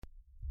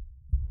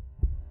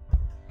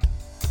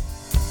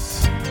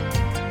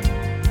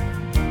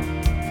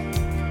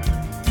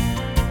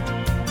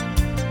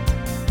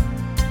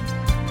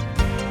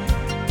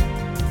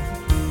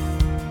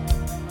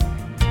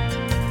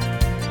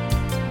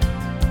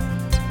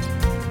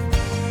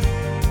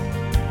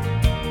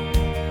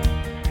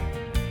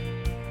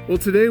Well,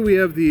 today we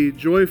have the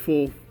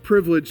joyful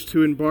privilege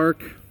to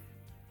embark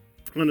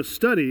on a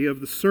study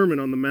of the Sermon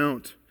on the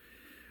Mount,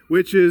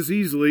 which is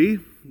easily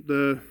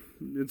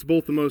it's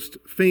both the most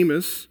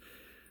famous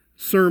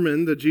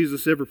sermon that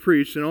Jesus ever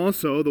preached and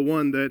also the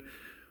one that,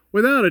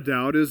 without a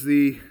doubt, is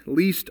the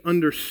least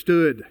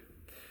understood.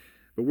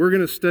 But we're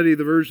going to study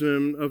the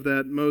version of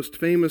that most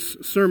famous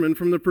sermon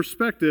from the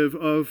perspective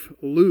of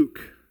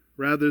Luke,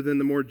 rather than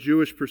the more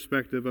Jewish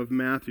perspective of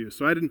Matthew.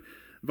 So I'd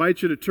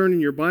invite you to turn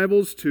in your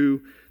Bibles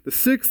to the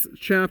 6th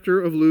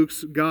chapter of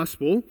Luke's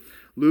Gospel,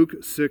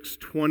 Luke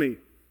 6:20.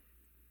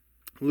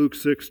 Luke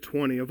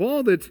 6:20. Of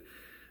all that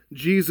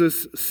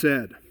Jesus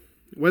said,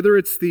 whether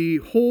it's the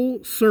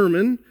whole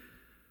sermon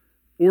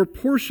or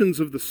portions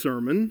of the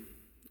Sermon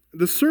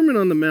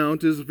on the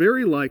Mount is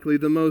very likely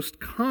the most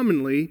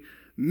commonly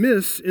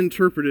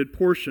misinterpreted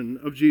portion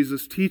of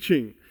Jesus'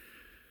 teaching.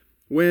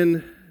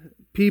 When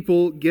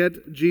people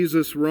get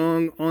Jesus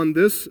wrong on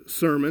this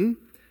sermon,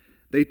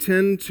 they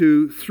tend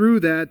to, through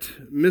that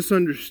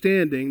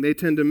misunderstanding, they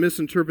tend to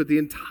misinterpret the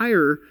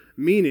entire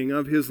meaning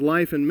of his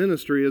life and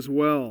ministry as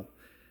well.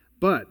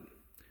 But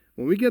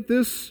when we get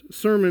this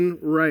sermon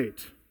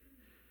right,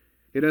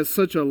 it has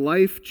such a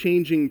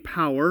life-changing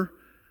power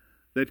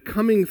that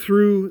coming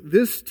through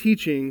this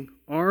teaching,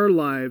 our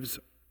lives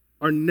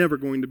are never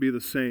going to be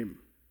the same.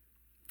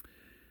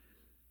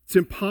 It's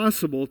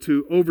impossible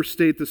to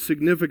overstate the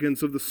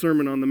significance of the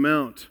Sermon on the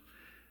Mount.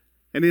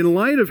 And in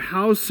light of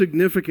how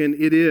significant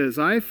it is,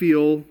 I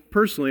feel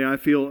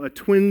a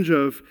twinge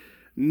of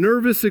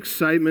nervous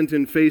excitement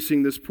in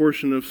facing this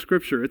portion of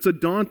Scripture. It's a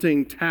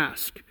daunting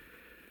task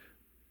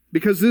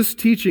because this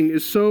teaching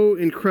is so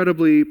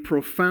incredibly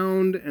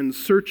profound and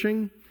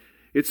searching.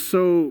 It's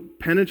so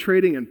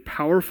penetrating and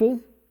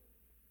powerful.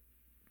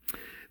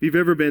 If you've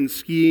ever been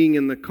skiing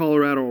in the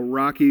Colorado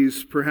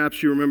Rockies,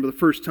 perhaps you remember the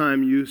first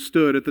time you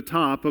stood at the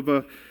top of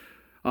a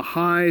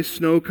high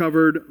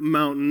snow-covered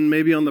mountain,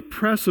 maybe on the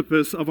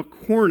precipice of a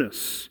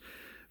cornice.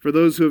 For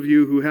those of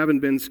you who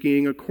haven't been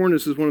skiing, a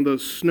cornice is one of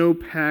those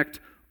snow-packed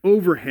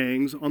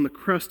overhangs on the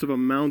crest of a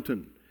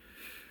mountain.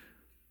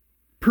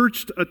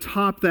 Perched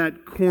atop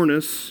that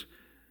cornice,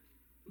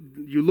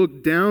 you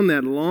look down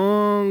that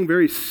long,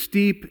 very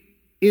steep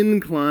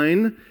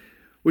incline,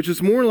 which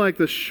is more like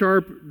the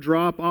sharp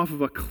drop off of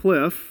a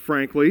cliff,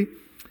 frankly.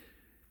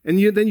 And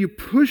then you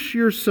push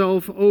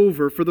yourself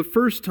over, for the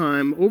first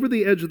time, over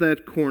the edge of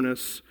that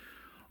cornice,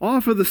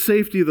 off of the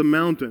safety of the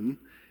mountain,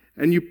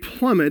 and you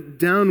plummet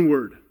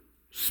downward,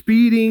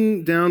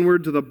 speeding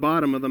downward to the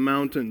bottom of the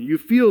mountain. You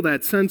feel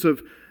that sense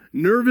of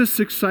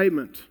nervous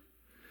excitement,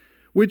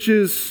 which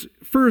is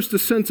first a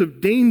sense of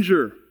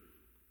danger.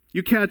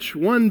 You catch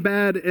one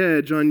bad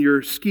edge on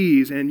your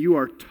skis and you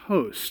are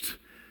toast.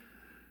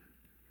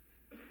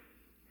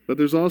 But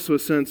there's also a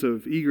sense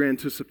of eager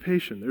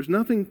anticipation. There's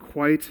nothing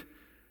quite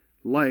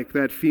like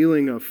that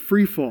feeling of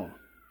free fall,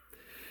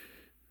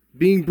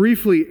 being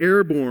briefly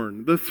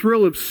airborne, the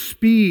thrill of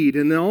speed,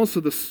 and then also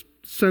the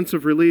sense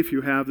of relief you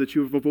have that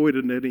you have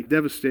avoided any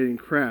devastating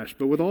crash.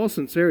 But with all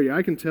sincerity,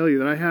 I can tell you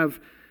that I have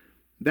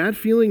that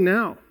feeling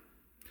now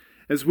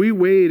as we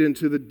wade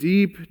into the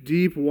deep,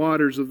 deep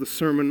waters of the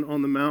Sermon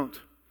on the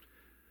Mount.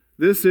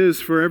 This is,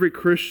 for every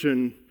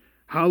Christian,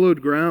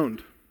 hallowed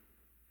ground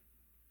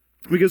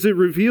because it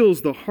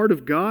reveals the heart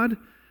of God.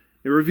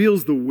 It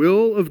reveals the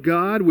will of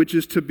God, which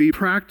is to be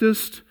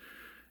practiced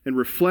and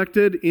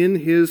reflected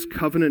in His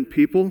covenant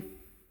people.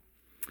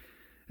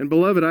 And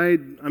beloved,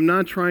 I'm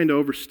not trying to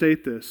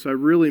overstate this. I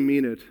really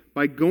mean it.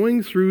 By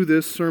going through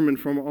this sermon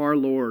from our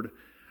Lord,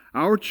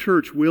 our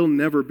church will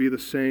never be the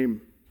same.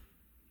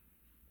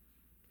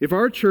 If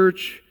our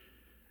church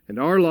and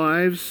our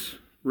lives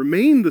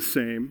remain the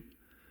same,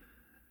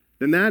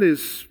 then that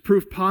is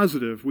proof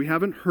positive we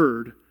haven't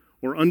heard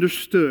or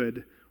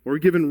understood or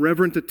given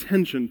reverent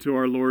attention to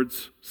our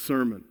Lord's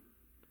sermon.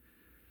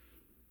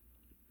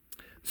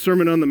 The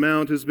Sermon on the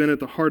Mount has been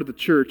at the heart of the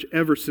church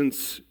ever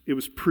since it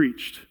was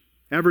preached,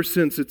 ever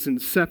since its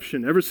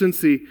inception, ever since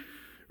the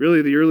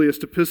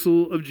earliest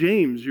epistle of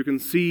James. You can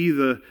see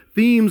the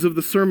themes of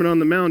the Sermon on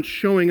the Mount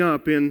showing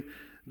up in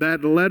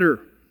that letter.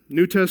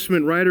 New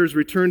Testament writers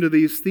return to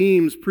these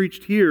themes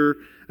preached here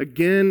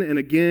again and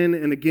again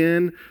and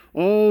again,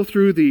 all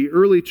through the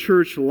early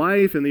church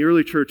life and the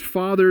early church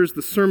fathers.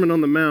 The Sermon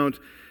on the Mount,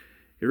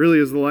 it really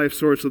is the life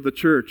source of the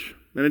church,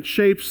 and it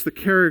shapes the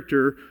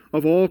character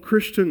of all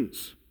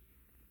Christians,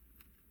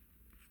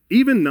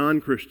 even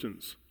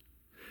non-Christians.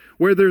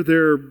 Whether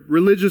they're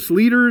religious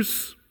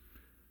leaders,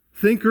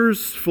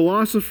 thinkers,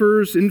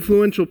 philosophers,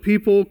 influential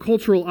people,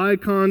 cultural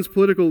icons,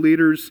 political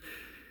leaders,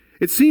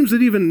 it seems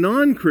that even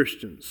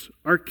non-Christians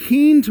are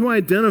keen to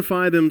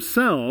identify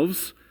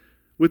themselves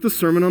with the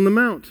Sermon on the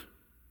Mount.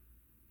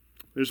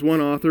 There's one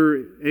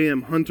author,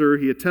 A.M. Hunter,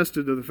 he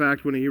attested to the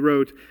fact when he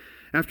wrote,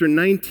 "After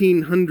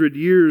 1900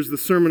 years, the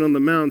Sermon on the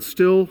Mount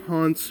still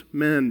haunts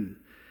men.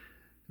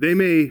 They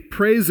may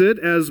praise it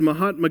as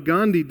Mahatma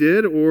Gandhi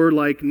did, or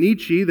like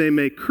Nietzsche, they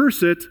may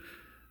curse it.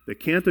 They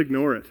can't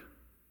ignore it."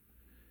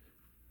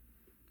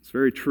 It's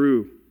very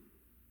true.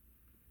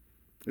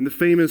 In the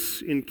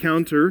famous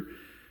encounter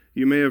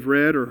you may have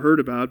read or heard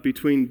about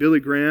between Billy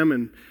Graham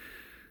and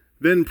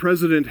then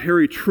President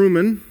Harry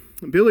Truman.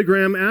 Billy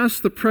Graham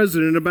asked the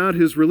president about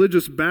his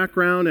religious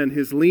background and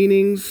his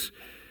leanings,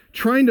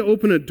 trying to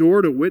open a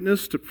door to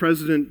witness to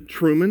President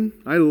Truman.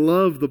 I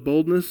love the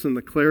boldness and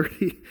the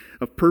clarity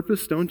of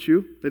purpose, don't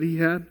you, that he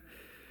had?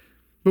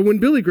 But when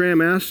Billy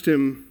Graham asked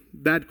him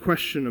that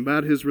question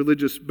about his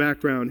religious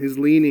background, his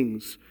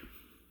leanings,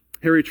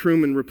 Harry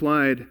Truman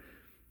replied,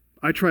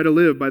 "I try to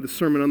live by the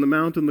Sermon on the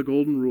Mount and the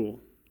Golden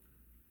Rule."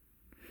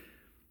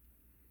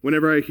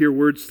 Whenever I hear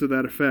words to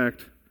that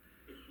effect,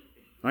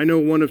 I know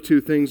one of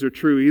two things are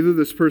true. Either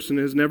this person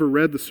has never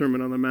read the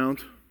Sermon on the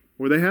Mount,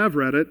 or they have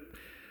read it,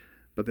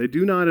 but they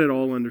do not at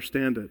all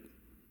understand it.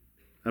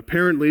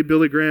 Apparently,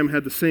 Billy Graham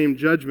had the same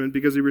judgment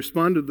because he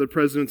responded to the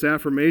president's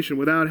affirmation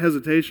without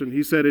hesitation.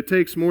 He said, "It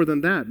takes more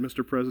than that,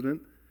 Mr.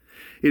 President.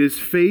 It is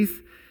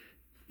faith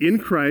in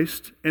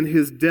Christ and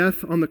his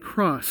death on the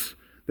cross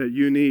that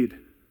you need."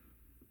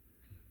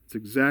 It's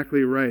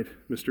exactly right,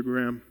 Mr.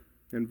 Graham,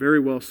 and very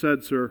well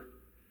said, sir.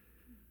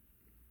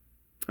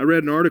 I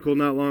read an article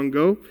not long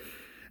ago.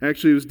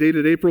 Actually, it was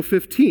dated April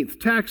 15th,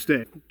 Tax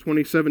Day,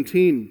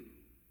 2017,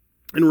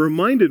 and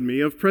reminded me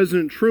of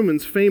President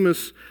Truman's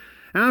famous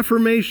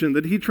affirmation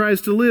that he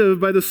tries to live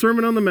by the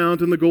Sermon on the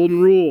Mount and the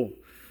Golden Rule.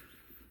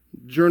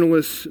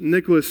 Journalist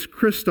Nicholas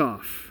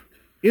Kristof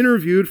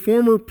interviewed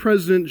former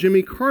President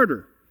Jimmy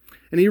Carter,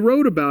 and he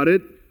wrote about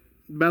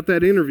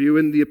that interview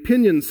in the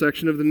opinion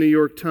section of the New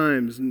York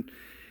Times, and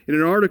in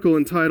an article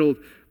entitled,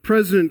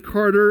 "President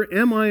Carter,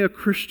 Am I a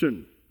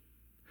Christian?"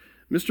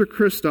 Mr.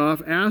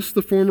 Kristof asked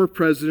the former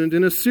president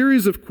in a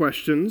series of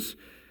questions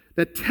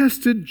that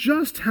tested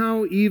just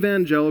how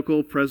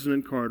evangelical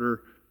President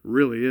Carter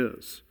really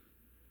is.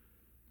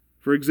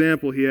 For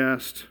example, he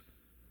asked,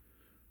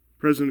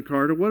 "President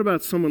Carter, what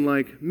about someone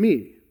like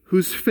me,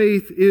 whose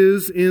faith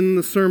is in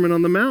the Sermon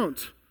on the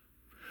Mount,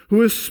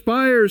 who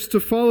aspires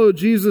to follow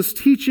Jesus'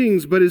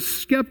 teachings but is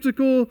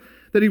skeptical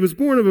that he was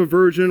born of a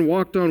virgin,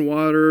 walked on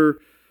water,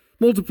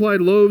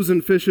 multiplied loaves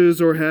and fishes,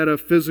 or had a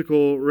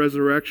physical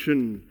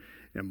resurrection?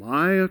 Am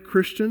I a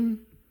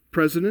Christian,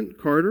 President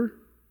Carter?"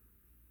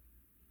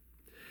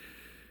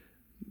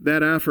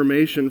 That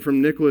affirmation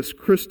from Nicholas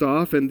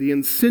Kristof and the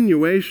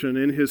insinuation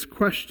in his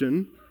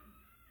question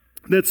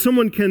that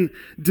someone can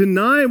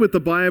deny what the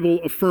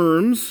Bible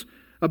affirms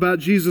about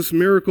Jesus'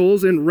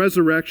 miracles and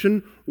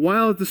resurrection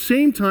while at the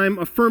same time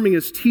affirming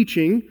his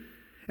teaching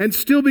and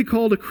still be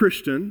called a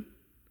Christian.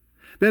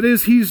 That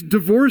is, he's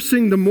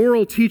divorcing the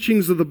moral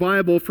teachings of the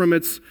Bible from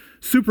its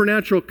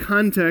supernatural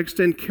context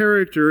and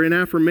character and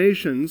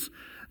affirmations.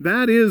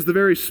 That is the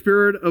very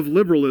spirit of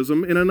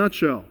liberalism in a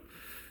nutshell.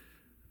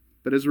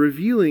 But as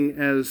revealing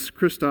as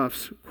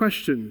Kristof's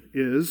question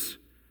is,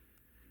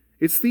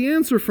 it's the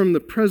answer from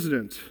the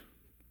president,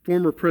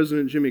 former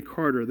President Jimmy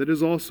Carter, that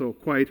is also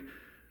quite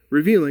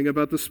revealing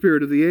about the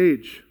spirit of the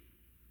age.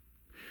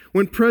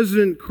 When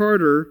President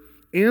Carter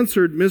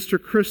answered Mr.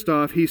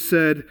 Kristof, he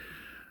said,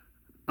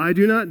 "I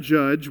do not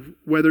judge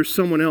whether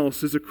someone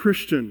else is a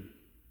Christian.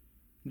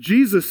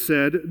 Jesus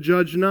said,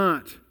 'Judge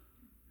not.'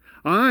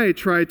 I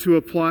try to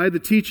apply the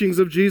teachings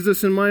of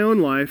Jesus in my own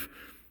life,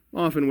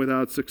 often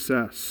without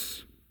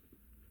success."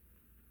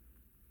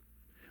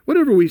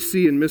 Whatever we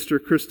see in Mr.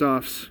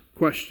 Kristof's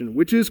question,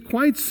 which is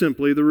quite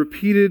simply the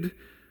repeated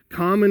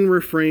common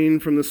refrain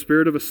from the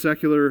spirit of a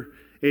secular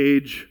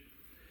age,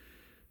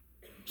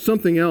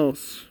 something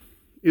else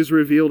is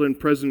revealed in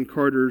President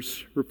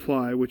Carter's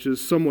reply, which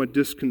is somewhat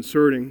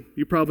disconcerting.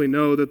 You probably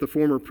know that the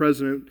former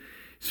president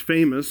is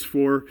famous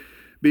for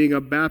being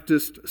a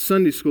Baptist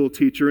Sunday school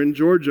teacher in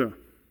Georgia.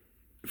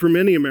 For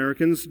many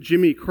Americans,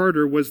 Jimmy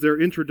Carter was their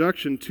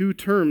introduction to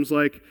terms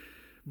like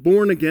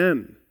born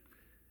again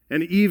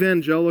and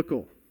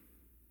evangelical.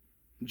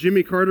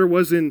 Jimmy Carter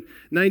was in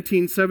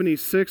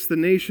 1976 the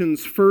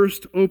nation's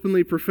first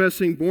openly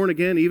professing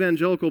born-again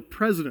evangelical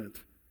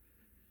president.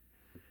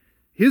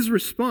 His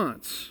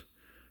response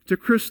to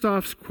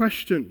Kristof's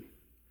question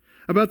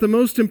about the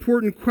most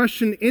important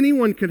question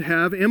anyone could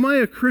have, "Am I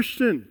a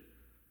Christian?"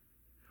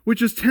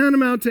 which is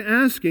tantamount to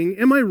asking,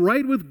 "Am I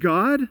right with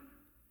God?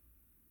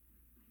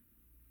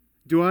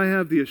 Do I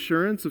have the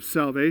assurance of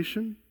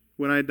salvation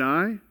when I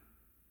die?"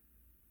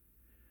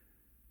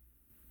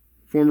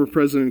 Former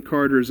President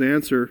Carter's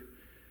answer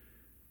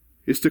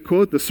is to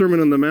quote the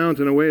Sermon on the Mount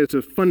in a way as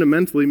to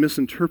fundamentally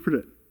misinterpret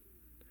it.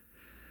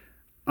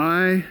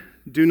 "I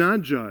do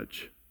not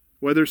judge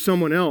whether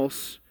someone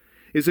else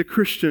is a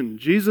Christian.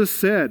 Jesus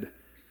said,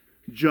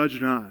 'Judge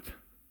not.'"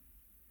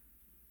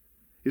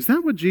 Is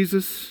that what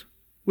Jesus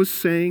was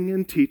saying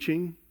and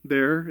teaching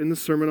there in the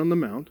Sermon on the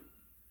Mount?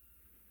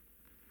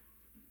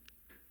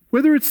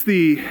 Whether it's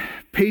the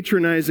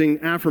patronizing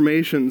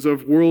affirmations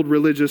of world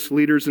religious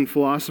leaders and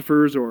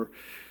philosophers, or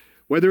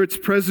whether it's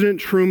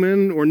President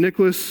Truman or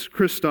Nicholas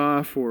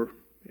Kristof or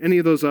any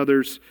of those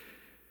others,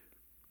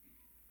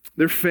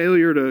 their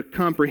failure to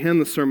comprehend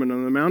the Sermon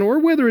on the Mount, or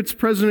whether it's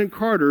President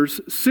Carter's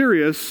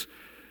serious,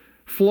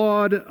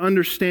 flawed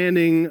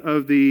understanding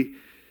of the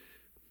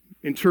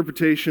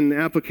interpretation,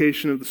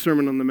 application of the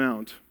Sermon on the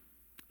Mount,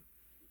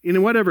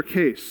 in whatever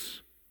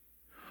case,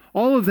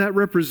 all of that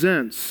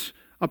represents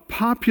a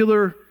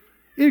popular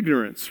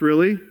ignorance,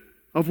 really,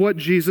 of what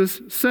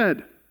Jesus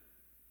said.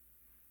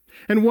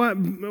 And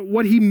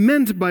what he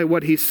meant by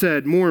what he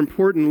said, more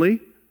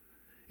importantly,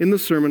 in the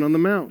Sermon on the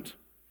Mount.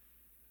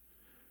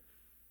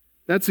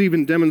 That's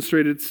even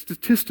demonstrated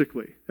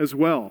statistically as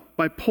well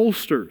by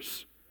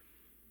pollsters.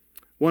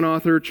 One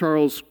author,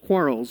 Charles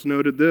Quarles,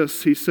 noted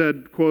this. He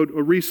said, quote,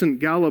 "A recent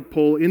Gallup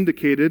poll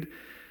indicated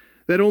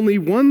that only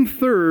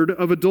 1/3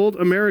 of adult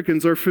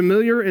Americans are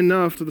familiar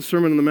enough to the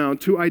Sermon on the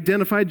Mount to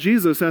identify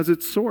Jesus as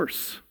its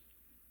source.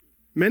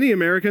 Many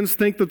Americans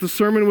think that the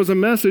sermon was a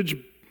message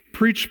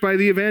preached by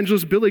the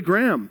evangelist Billy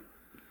Graham.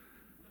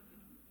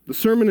 The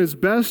sermon is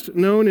best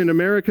known in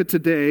America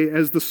today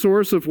as the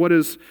source of what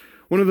is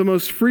one of the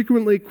most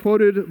frequently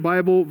quoted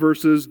Bible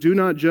verses, 'Do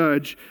not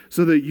judge,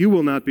 so that you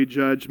will not be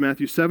judged,'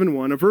 Matthew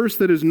 7:1, a verse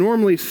that is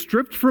normally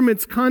stripped from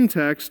its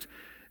context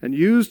and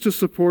used to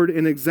support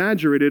an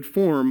exaggerated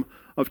form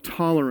of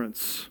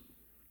tolerance."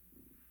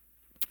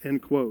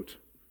 End quote.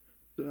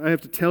 I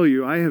have to tell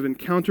you, I have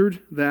encountered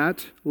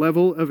that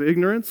level of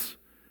ignorance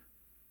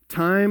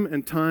time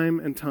and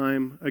time and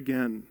time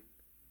again.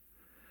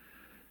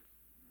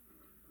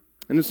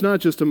 And it's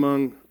not just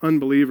among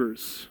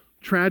unbelievers.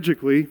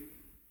 Tragically,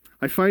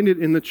 I find it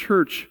in the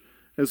church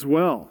as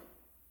well.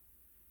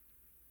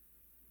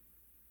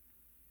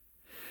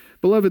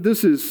 Beloved,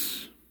 this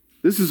is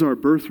our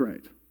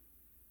birthright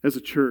as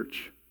a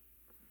church.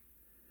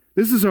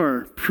 This is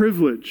our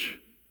privilege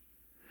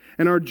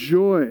and our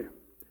joy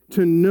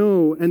to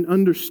know and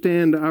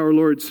understand our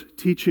Lord's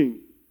teaching.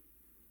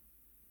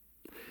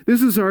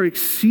 This is our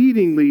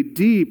exceedingly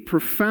deep,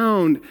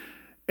 profound,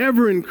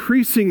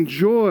 ever-increasing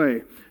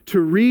joy to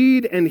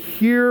read and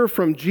hear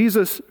from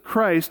Jesus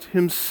Christ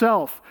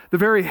himself, the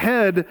very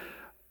head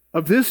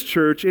of this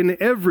church and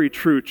every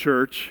true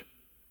church,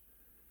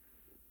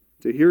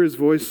 to hear his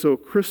voice so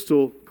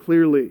crystal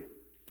clearly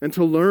and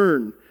to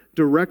learn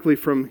directly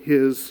from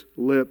his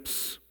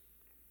lips.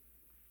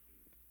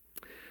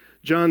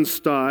 John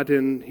Stott,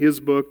 in his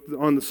book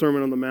on the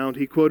Sermon on the Mount,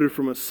 he quoted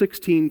from a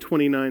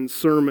 1629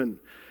 sermon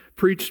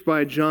preached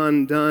by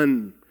John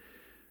Donne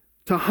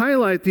to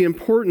highlight the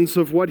importance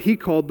of what he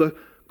called the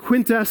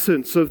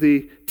quintessence of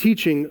the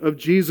teaching of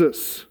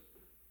Jesus.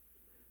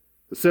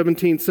 The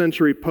 17th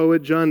century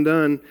poet John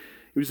Donne,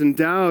 he was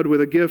endowed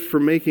with a gift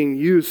for making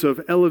use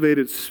of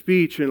elevated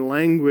speech and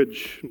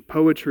language and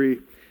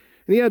poetry.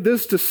 And he had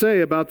this to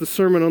say about the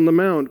Sermon on the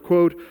Mount,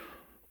 quote,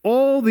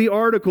 "All the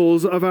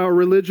articles of our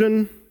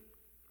religion,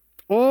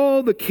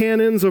 all the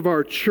canons of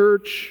our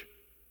church,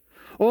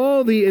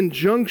 all the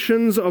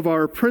injunctions of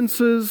our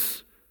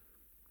princes,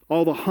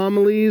 all the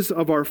homilies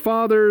of our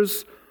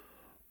fathers,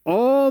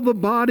 all the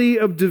body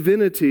of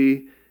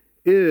divinity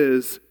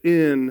is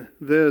in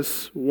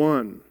this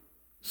one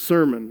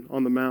Sermon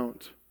on the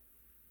Mount."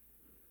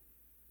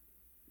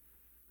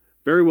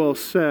 Very well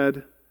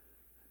said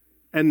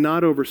and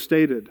not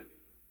overstated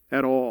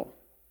at all.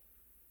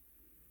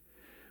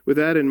 With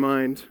that in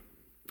mind,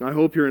 I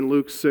hope you're in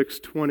Luke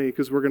 6:20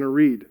 because we're going to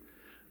read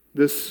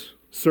this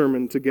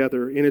sermon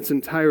together in its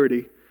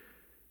entirety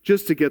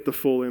just to get the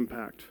full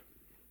impact.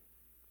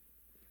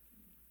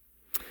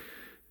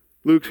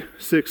 Luke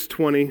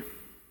 6:20,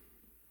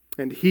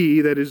 "And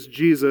he," that is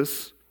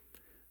Jesus,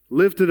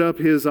 "lifted up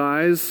his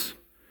eyes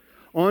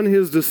on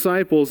his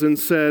disciples and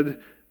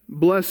said,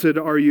 'Blessed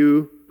are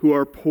you who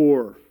are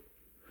poor,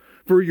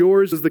 for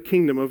yours is the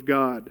kingdom of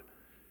God.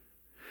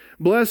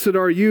 Blessed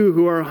are you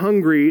who are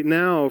hungry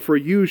now, for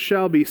you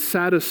shall be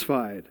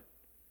satisfied.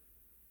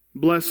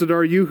 Blessed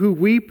are you who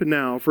weep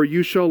now, for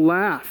you shall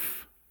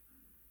laugh.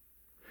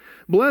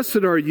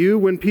 Blessed are you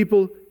when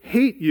people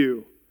hate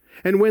you,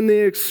 and when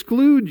they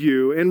exclude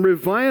you and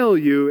revile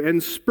you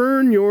and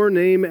spurn your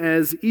name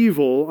as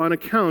evil on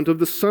account of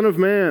the Son of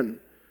Man.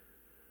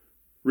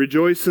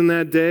 Rejoice in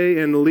that day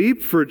and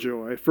leap for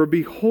joy, for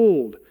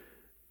behold,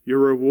 your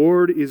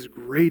reward is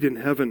great in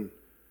heaven,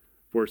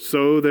 for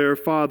so their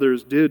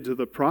fathers did to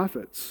the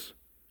prophets.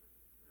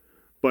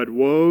 But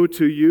woe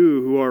to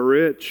you who are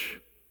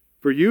rich,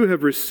 for you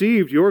have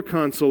received your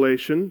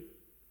consolation.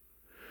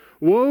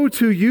 Woe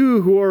to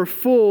you who are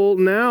full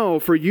now,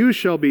 for you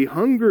shall be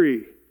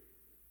hungry.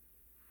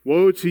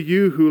 Woe to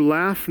you who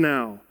laugh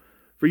now,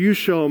 for you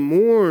shall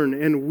mourn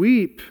and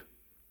weep.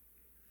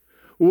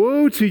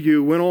 Woe to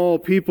you when all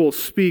people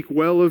speak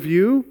well of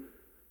you,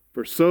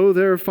 for so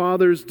their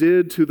fathers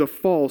did to the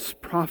false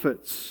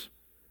prophets.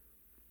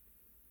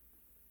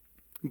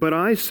 But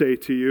I say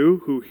to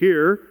you who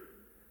hear,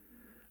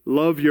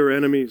 love your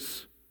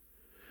enemies.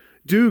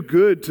 Do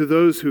good to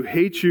those who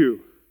hate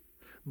you.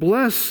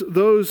 Bless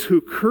those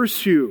who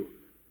curse you.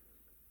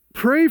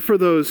 Pray for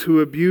those who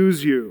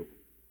abuse you.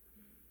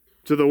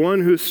 To the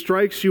one who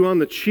strikes you on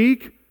the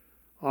cheek,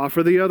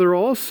 offer the other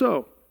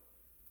also.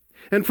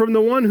 And from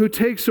the one who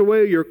takes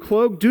away your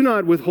cloak, do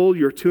not withhold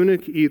your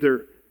tunic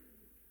either.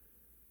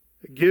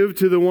 Give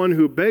to the one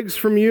who begs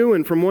from you,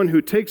 and from one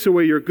who takes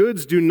away your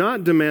goods, do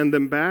not demand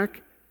them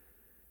back.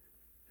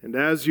 And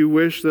as you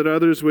wish that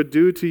others would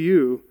do to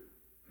you,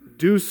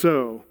 do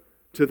so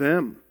to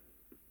them.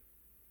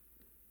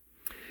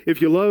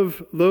 If you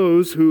love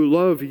those who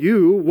love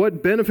you,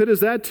 what benefit is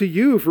that to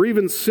you? For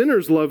even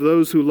sinners love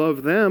those who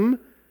love them.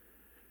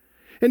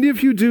 And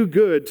if you do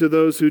good to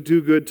those who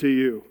do good to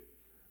you,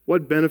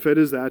 what benefit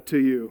is that to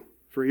you?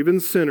 For even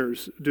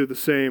sinners do the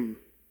same.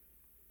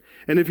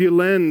 And if you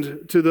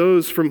lend to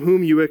those from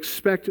whom you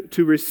expect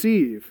to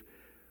receive,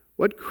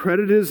 what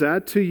credit is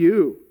that to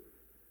you?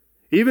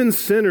 Even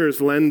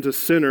sinners lend to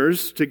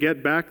sinners to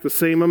get back the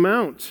same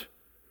amount.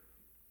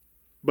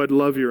 But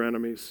love your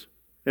enemies,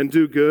 and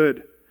do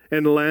good,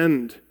 and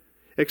lend,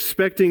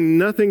 expecting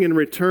nothing in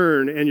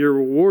return, and your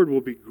reward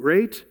will be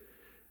great.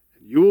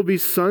 You will be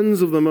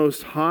sons of the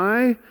Most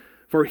High,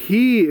 for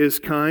He is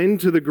kind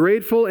to the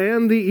grateful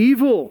and the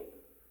evil.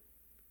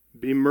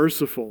 Be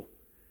merciful,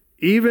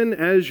 even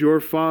as your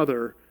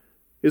Father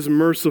is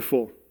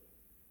merciful.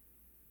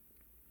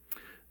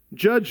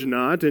 Judge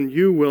not, and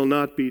you will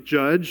not be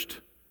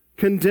judged.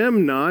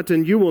 Condemn not,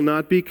 and you will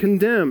not be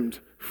condemned.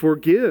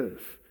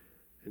 Forgive,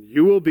 and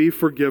you will be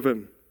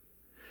forgiven.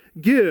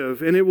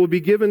 Give, and it will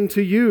be given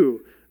to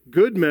you.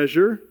 Good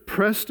measure,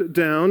 pressed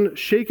down,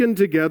 shaken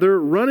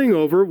together, running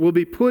over, will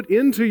be put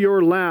into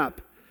your lap.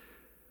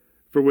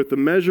 For with the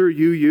measure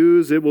you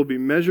use, it will be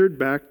measured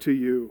back to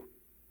you.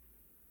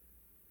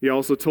 He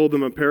also told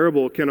them a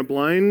parable. Can a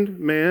blind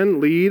man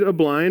lead a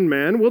blind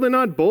man? Will they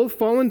not both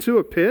fall into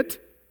a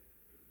pit?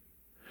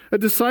 A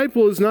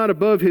disciple is not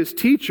above his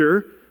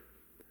teacher,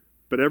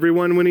 but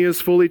everyone, when he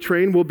is fully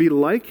trained, will be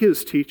like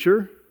his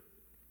teacher.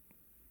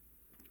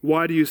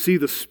 Why do you see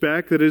the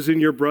speck that is in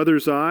your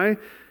brother's eye,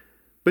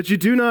 but you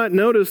do not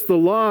notice the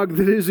log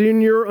that is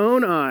in your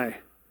own eye?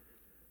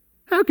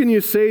 How can you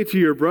say to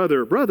your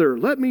brother, Brother,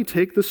 let me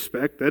take the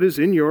speck that is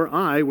in your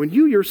eye, when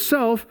you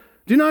yourself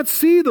do not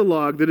see the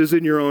log that is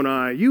in your own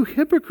eye? You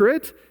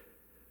hypocrite!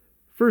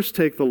 First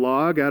take the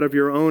log out of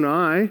your own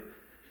eye,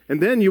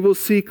 and then you will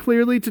see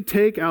clearly to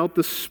take out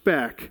the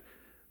speck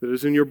that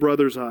is in your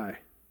brother's eye.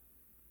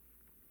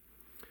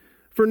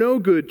 For no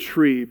good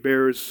tree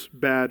bears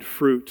bad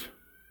fruit,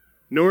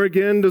 nor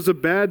again does a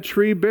bad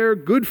tree bear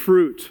good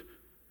fruit.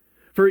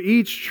 For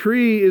each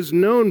tree is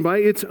known by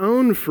its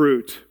own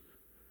fruit.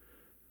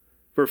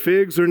 For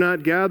figs are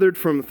not gathered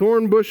from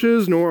thorn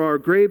bushes, nor are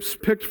grapes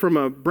picked from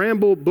a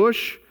bramble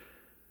bush.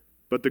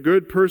 But the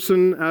good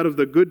person out of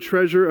the good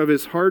treasure of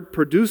his heart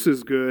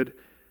produces good,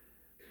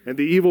 and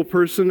the evil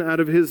person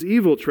out of his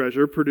evil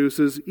treasure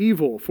produces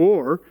evil.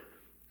 For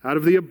out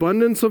of the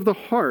abundance of the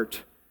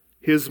heart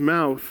his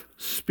mouth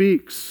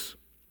speaks.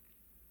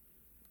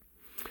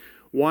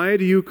 Why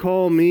do you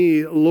call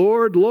me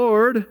Lord,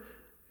 Lord,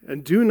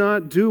 and do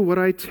not do what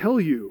I tell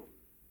you?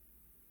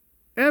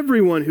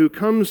 Everyone who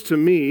comes to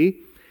me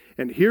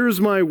and hears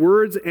my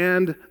words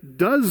and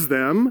does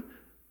them,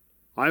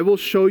 I will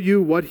show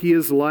you what he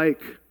is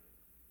like.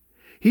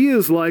 He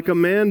is like a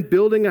man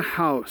building a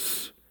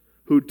house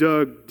who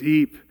dug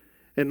deep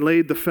and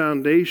laid the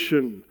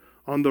foundation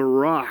on the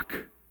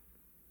rock.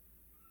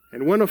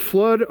 And when a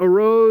flood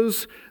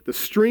arose, the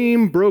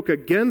stream broke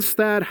against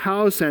that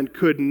house and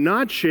could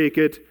not shake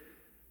it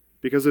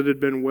because it had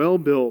been well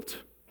built.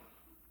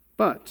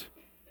 But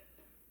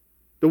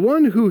the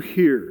one who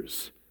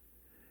hears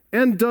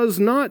and does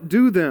not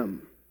do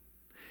them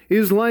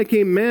is like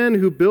a man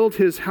who built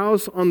his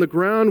house on the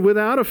ground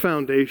without a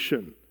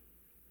foundation.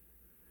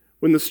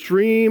 When the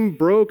stream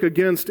broke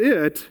against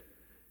it,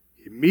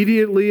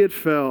 immediately it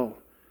fell,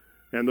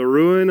 and the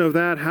ruin of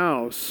that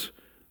house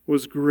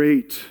was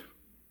great.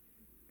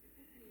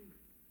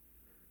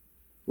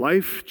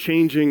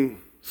 Life-changing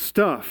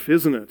stuff,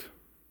 isn't it?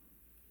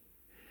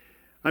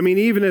 I mean,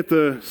 even at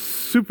the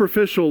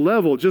superficial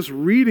level, just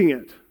reading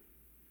it,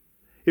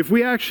 if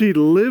we actually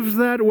lived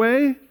that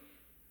way,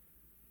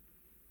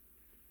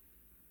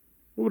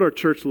 what would our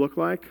church look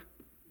like?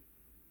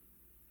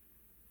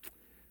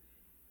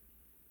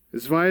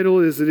 As vital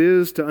as it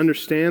is to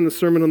understand the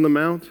Sermon on the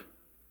Mount,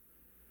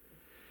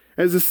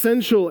 as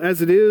essential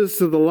as it is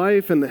to the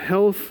life and the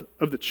health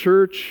of the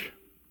church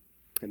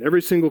and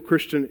every single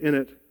Christian in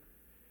it,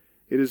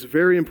 it is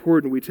very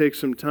important we take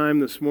some time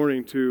this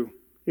morning to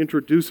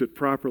introduce it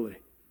properly.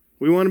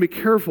 We want to be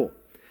careful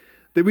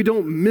that we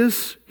don't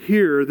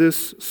mishear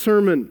this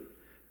sermon,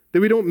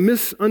 that we don't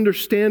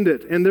misunderstand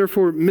it and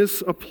therefore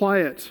misapply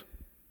it.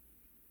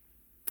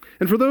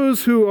 And for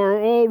those who are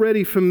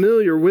already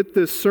familiar with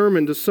this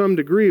sermon to some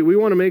degree, we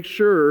want to make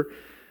sure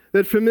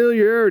that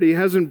familiarity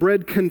hasn't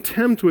bred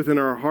contempt within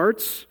our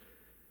hearts,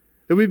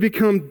 that we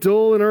become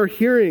dull in our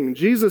hearing.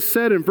 Jesus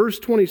said in verse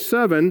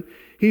 27,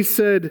 he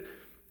said,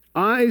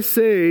 I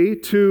say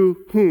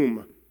to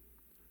whom?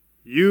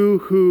 You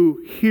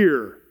who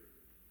hear.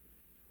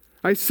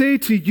 I say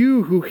to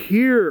you who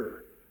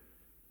hear.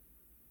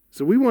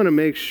 So we want to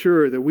make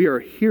sure that we are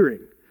hearing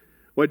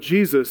what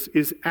Jesus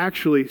is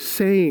actually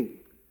saying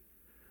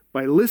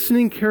by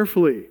listening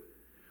carefully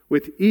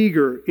with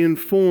eager,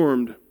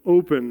 informed,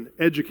 open,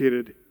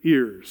 educated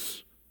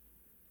ears.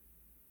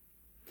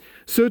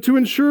 So to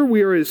ensure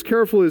we are as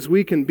careful as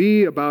we can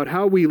be about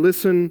how we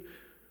listen,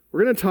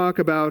 we're going to talk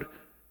about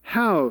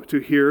how to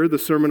hear the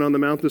Sermon on the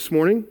Mount this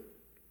morning.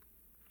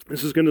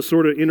 This is going to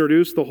sort of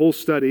introduce the whole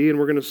study, and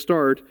we're going to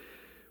start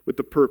with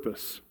the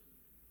purpose.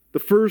 The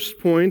first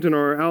point in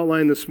our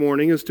outline this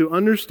morning is to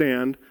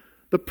understand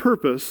the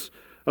purpose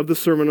of the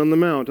Sermon on the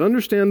Mount.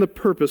 Understand the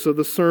purpose of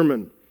the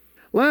sermon.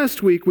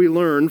 Last week we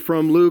learned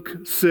from Luke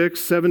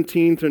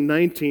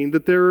 6:17-19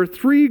 that there are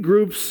three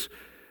groups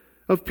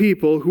of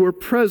people who are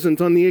present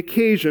on the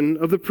occasion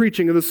of the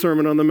preaching of the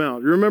Sermon on the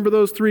Mount. You remember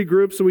those three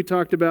groups that we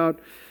talked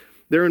about?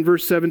 There in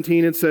verse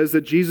 17 it says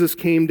that Jesus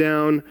came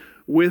down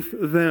with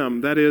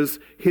them. That is,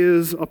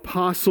 his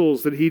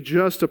apostles that he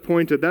just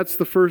appointed. That's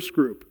the first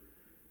group.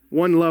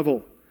 One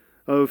level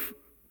of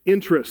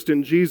interest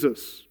in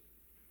Jesus.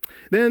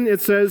 Then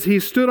it says he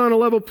stood on a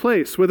level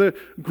place with a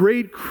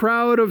great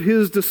crowd of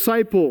his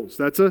disciples.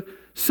 That's a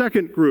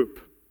second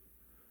group.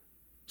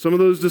 Some of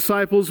those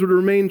disciples would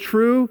remain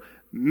true.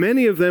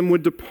 Many of them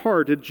would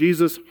depart at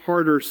Jesus'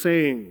 harder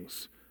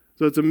sayings.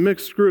 So it's a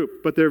mixed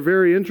group, but they're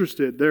very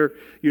interested. They're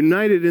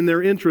united in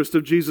their interest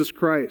of Jesus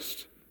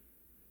Christ.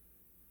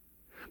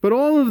 But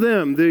all of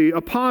them, the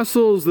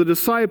apostles, the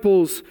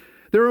disciples,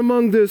 they're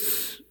among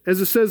this,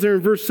 as it says there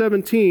in verse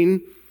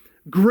 17,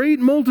 great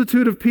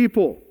multitude of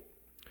people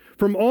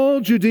from all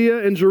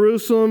Judea and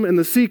Jerusalem and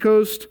the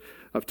seacoast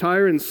of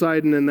Tyre and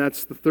Sidon, and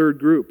that's the third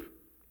group.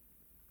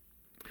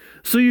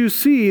 So you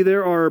see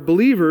there are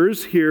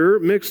believers here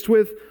mixed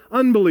with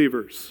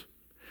unbelievers.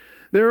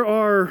 There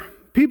are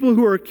people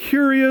who are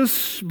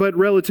curious but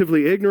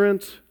relatively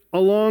ignorant,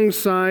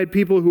 alongside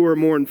people who are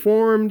more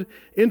informed,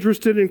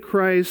 interested in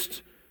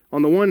Christ,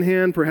 on the one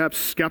hand, perhaps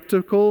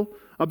skeptical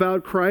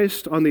about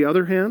Christ on the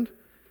other hand.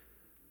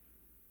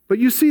 But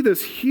you see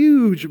this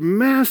huge,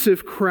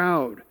 massive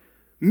crowd,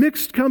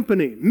 mixed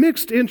company,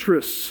 mixed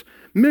interests,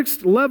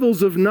 mixed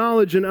levels of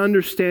knowledge and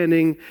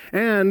understanding,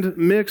 and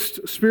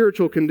mixed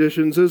spiritual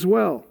conditions as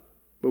well.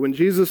 But when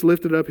Jesus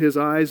lifted up his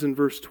eyes in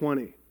verse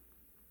 20,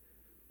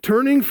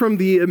 turning from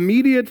the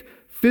immediate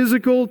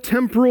physical,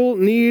 temporal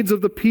needs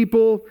of the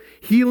people,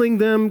 healing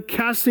them,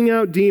 casting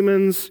out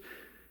demons,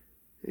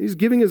 he's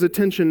giving his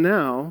attention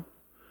now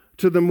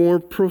to the more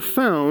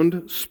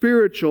profound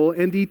spiritual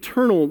and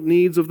eternal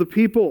needs of the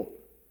people.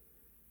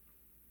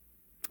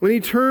 When he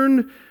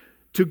turned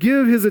to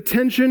give his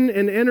attention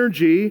and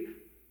energy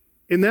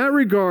in that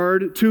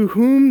regard, to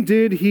whom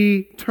did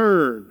he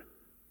turn?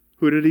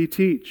 Who did he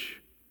teach?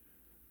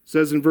 It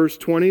says in verse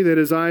 20 that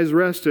his eyes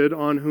rested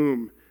on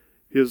whom?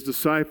 His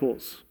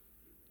disciples.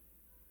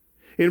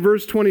 In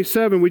verse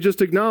 27, we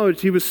just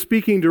acknowledged he was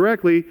speaking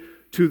directly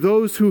to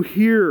those who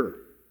hear.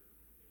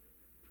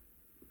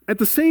 At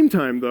the same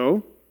time,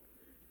 though,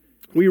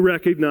 we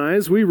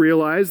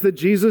realize that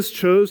Jesus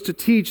chose to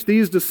teach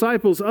these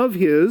disciples of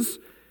his,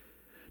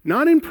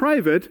 not in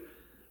private,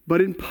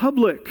 but in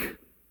public.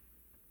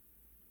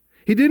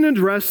 He didn't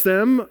address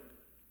them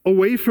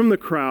away from the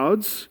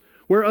crowds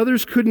where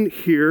others couldn't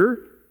hear.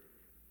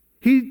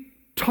 He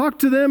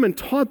talked to them and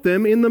taught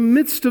them in the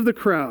midst of the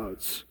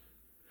crowds.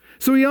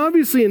 So he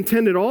obviously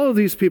intended all of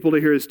these people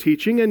to hear his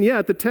teaching, and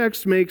yet the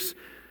text makes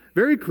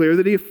very clear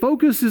that he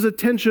focused his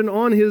attention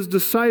on his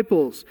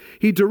disciples.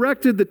 He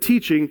directed the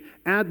teaching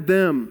at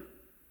them.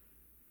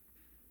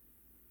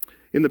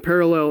 In the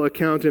parallel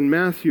account in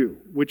Matthew,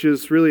 which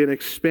is really an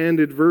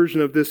expanded version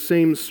of this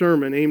same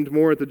sermon aimed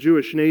more at the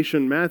Jewish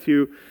nation,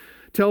 Matthew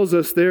tells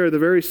us there the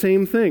very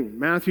same thing.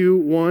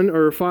 Matthew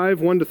 5,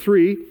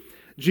 1-3,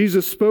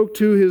 Jesus spoke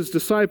to his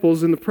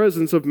disciples in the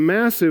presence of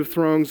massive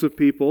throngs of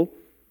people.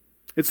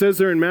 It says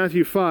there in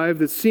Matthew 5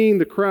 that seeing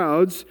the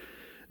crowds,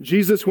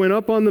 Jesus went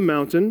up on the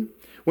mountain.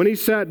 When he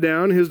sat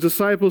down, his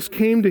disciples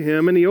came to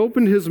him, and he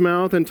opened his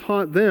mouth and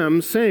taught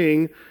them,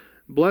 saying,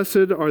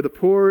 "Blessed are the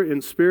poor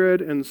in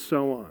spirit," and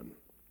so on.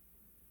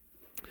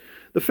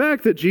 The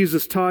fact that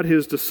Jesus taught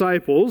his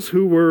disciples,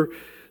 who were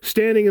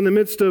standing in the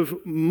midst of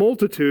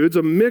multitudes,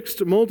 a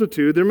mixed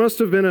multitude, there must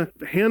have been a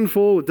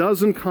handful, a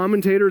dozen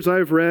commentators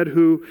I've read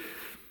who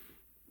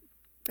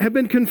have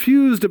been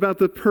confused about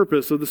the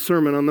purpose of the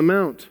Sermon on the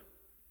Mount.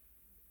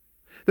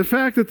 The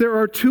fact that there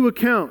are two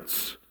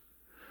accounts,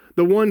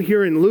 the one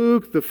here in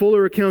Luke, the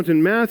fuller account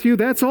in Matthew,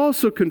 that's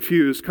also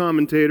confused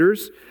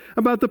commentators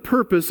about the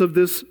purpose of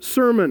this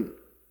sermon.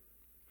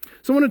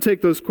 So I want to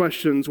take those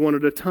questions one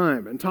at a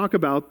time and talk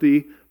about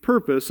the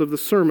purpose of the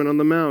Sermon on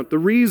the Mount, the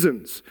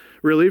reasons,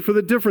 really, for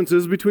the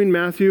differences between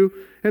Matthew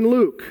and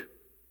Luke.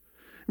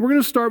 We're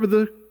going to start with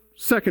the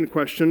second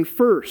question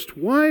first.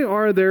 Why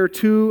are there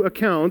two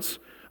accounts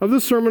of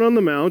the Sermon on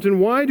the Mount, and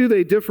why do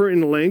they differ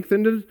in length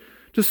and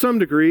to some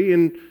degree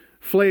in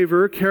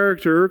flavor,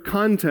 character,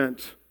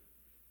 content?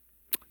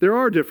 There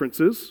are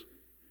differences.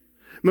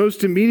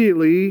 Most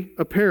immediately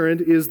apparent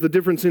is the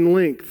difference in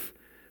length.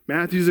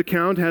 Matthew's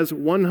account has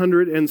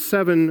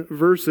 107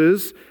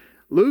 verses.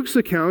 Luke's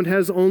account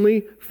has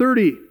only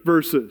 30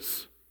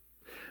 verses.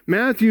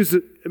 Matthew's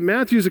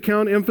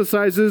account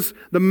emphasizes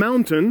the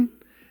mountain,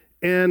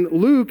 and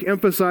Luke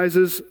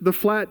emphasizes the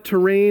flat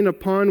terrain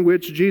upon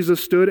which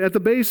Jesus stood at the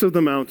base of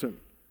the mountain.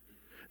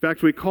 In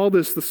fact, we call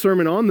this the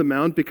Sermon on the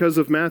Mount because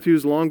of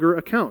Matthew's longer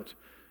account.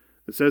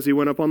 It says he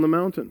went up on the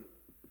mountain.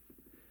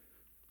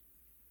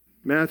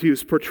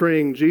 Matthew's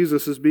portraying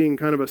Jesus as being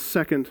kind of a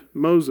second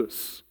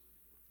Moses.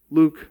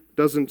 Luke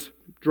doesn't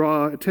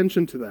draw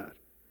attention to that.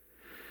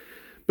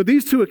 But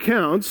these two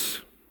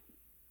accounts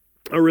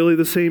are really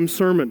the same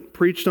sermon,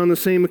 preached on the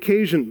same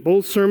occasion.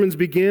 Both sermons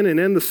begin and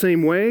end the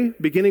same way,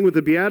 beginning with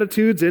the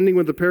Beatitudes, ending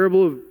with the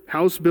parable of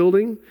house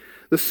building.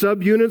 The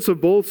subunits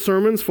of both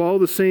sermons follow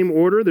the same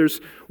order. There's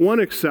one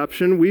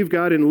exception. We've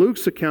got in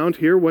Luke's account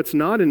here what's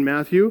not in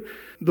Matthew,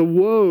 the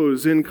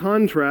woes in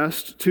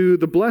contrast to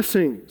the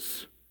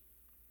blessings.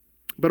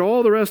 But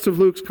all the rest of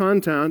Luke's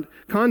content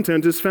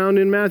is found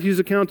in Matthew's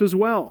account as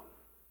well.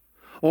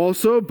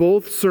 Also,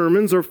 both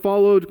sermons are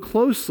followed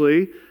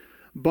closely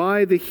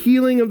by the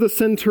healing of the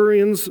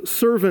centurion's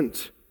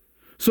servant.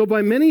 So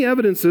by many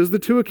evidences, the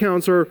two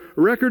accounts are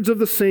records of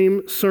the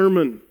same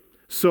sermon.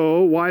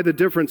 So why the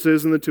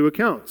differences in the two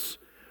accounts?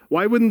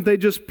 Why wouldn't they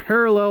just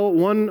parallel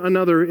one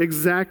another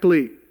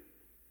exactly?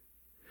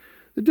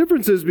 The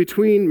differences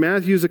between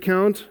Matthew's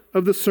account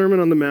of the Sermon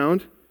on the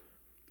Mount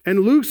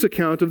and Luke's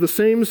account of the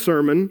same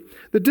sermon,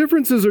 the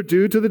differences are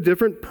due to the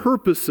different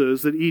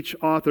purposes that each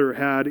author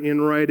had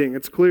in writing.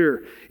 It's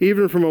clear,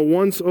 even from a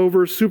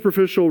once-over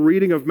superficial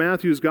reading of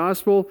Matthew's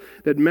gospel,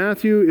 that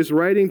Matthew is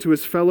writing to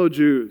his fellow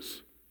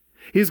Jews.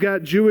 He's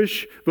got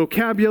Jewish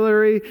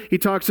vocabulary. He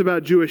talks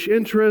about Jewish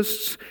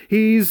interests.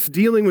 He's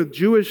dealing with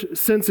Jewish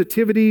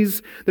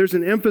sensitivities. There's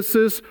an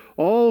emphasis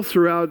all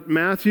throughout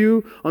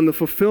Matthew on the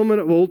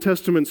fulfillment of Old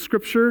Testament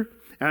scripture.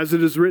 As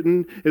it is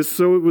written, is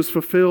so it was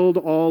fulfilled,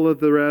 all of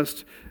the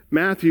rest.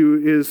 Matthew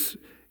is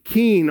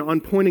keen on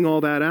pointing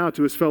all that out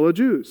to his fellow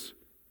Jews.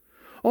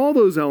 All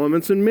those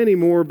elements and many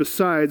more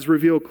besides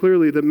reveal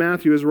clearly that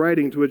Matthew is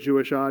writing to a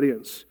Jewish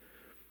audience.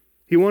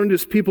 He wanted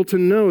his people to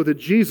know that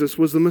Jesus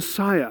was the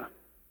Messiah.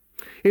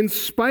 In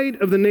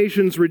spite of the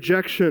nation's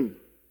rejection,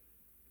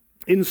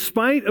 in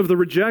spite of the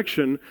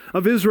rejection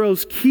of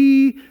Israel's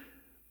key,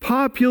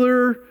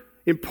 popular,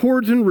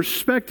 important,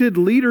 respected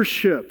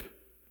leadership,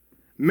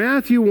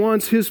 Matthew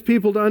wants his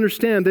people to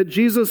understand that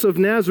Jesus of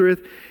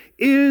Nazareth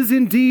is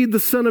indeed the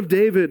Son of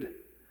David,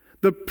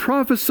 the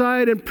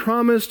prophesied and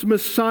promised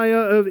Messiah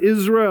of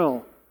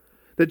Israel,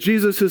 that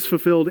Jesus has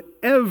fulfilled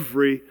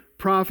every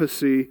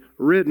prophecy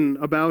written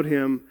about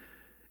him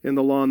in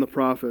the law and the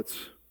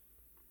prophets.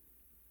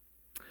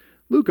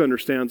 Luke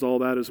understands all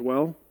that as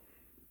well,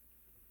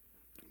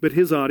 but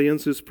his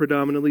audience is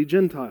predominantly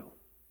Gentile.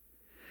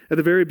 At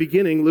the very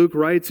beginning, Luke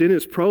writes in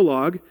his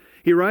prologue,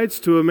 he writes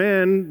to a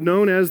man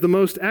known as the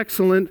most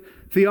excellent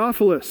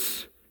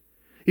Theophilus.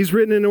 He's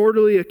written an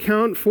orderly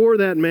account for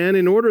that man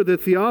in order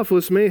that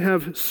Theophilus may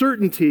have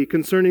certainty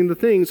concerning the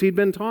things he'd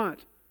been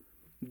taught.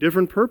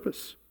 Different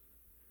purpose.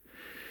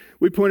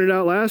 We pointed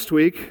out last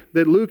week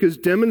that Luke has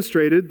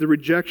demonstrated the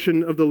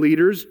rejection of the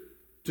leaders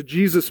to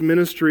Jesus'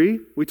 ministry.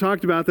 We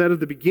talked about that at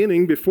the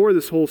beginning before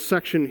this whole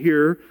section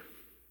here.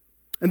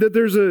 And that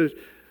there's a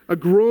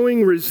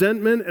growing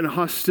resentment and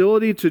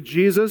hostility to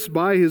Jesus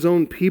by his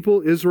own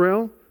people,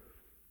 Israel.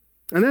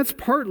 And that's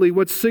partly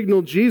what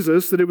signaled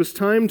Jesus that it was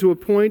time to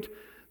appoint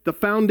the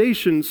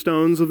foundation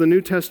stones of the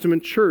New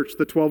Testament church,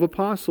 the 12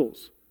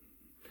 apostles.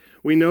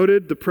 We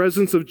noted the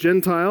presence of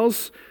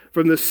Gentiles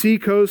from the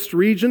seacoast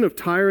region of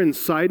Tyre and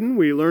Sidon.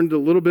 We learned a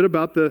little bit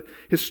about the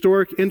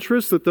historic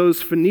interest that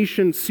those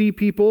Phoenician sea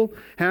people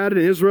had in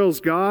Israel's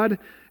God,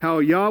 how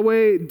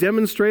Yahweh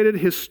demonstrated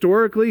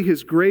historically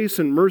his grace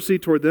and mercy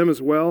toward them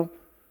as well.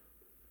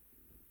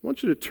 I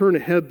want you to turn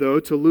ahead, though,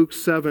 to Luke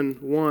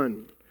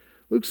 7:1.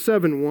 Luke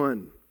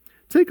 7:1.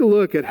 Take a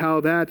look at how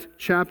that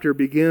chapter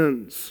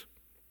begins.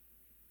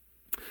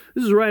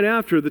 This is right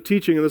after the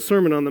teaching of the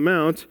Sermon on the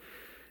Mount.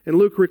 And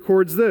Luke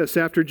records this: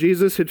 after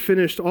Jesus had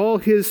finished all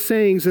his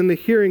sayings in the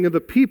hearing of the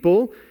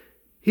people,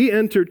 he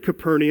entered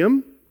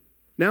Capernaum.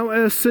 Now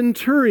a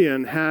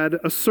centurion had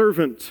a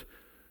servant.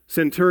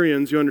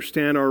 Centurions, you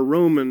understand, are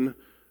Roman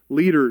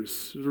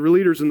leaders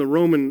in the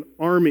Roman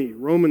army,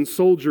 Roman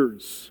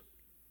soldiers.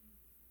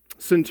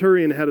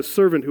 Centurion had a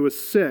servant who was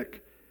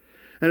sick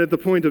and at the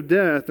point of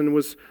death and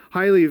was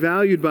highly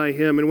valued by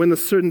him. And when the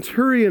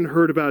centurion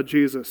heard about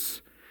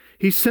Jesus,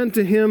 he sent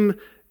to him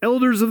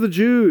elders of the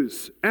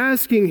Jews,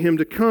 asking him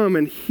to come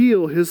and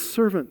heal his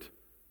servant.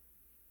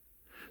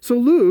 So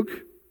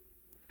Luke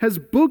has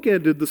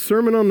bookended the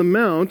Sermon on the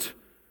Mount,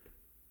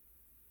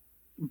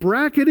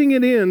 bracketing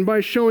it in by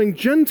showing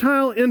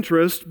Gentile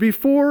interest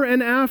before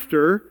and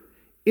after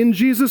in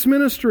Jesus'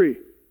 ministry.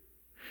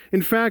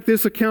 In fact,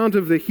 this account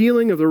of the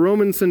healing of the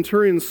Roman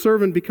centurion's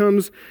servant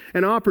becomes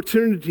an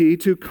opportunity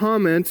to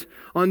comment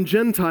on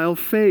Gentile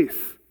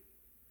faith.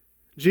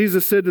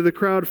 Jesus said to the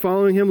crowd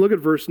following him, look at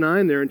verse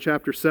 9 there in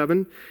chapter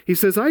 7. He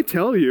says, I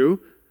tell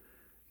you,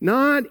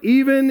 not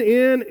even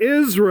in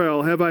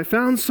Israel have I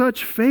found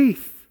such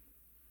faith.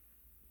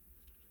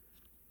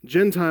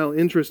 Gentile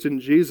interest in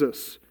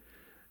Jesus.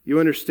 You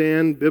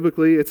understand,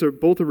 biblically, it's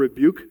both a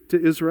rebuke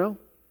to Israel,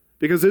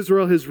 because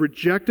Israel has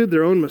rejected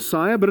their own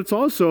Messiah, but it's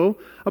also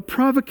a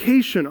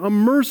provocation, a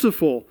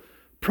merciful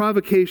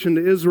provocation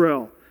to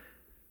Israel,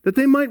 that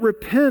they might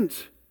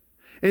repent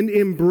and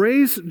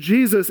embrace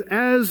Jesus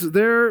as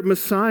their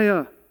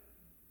Messiah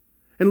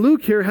And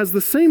Luke here has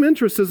the same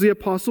interest as the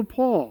Apostle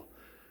Paul.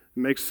 It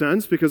makes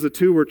sense because the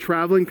two were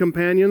traveling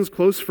companions,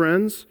 close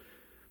friends.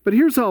 But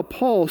here's how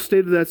Paul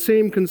stated that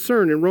same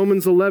concern in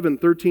Romans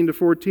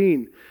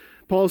 11:13-14.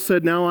 Paul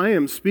said, "Now I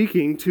am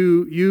speaking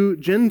to you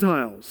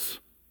Gentiles.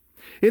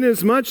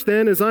 Inasmuch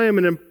then as I am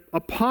an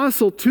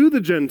apostle to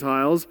the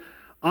Gentiles,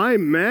 I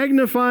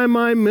magnify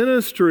my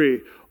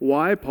ministry."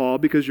 Why, Paul?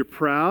 Because you're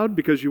proud?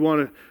 Because you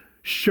want to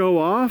show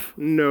off?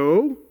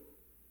 No.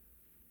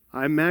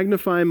 I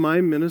magnify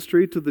my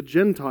ministry to the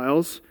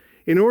Gentiles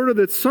in order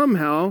that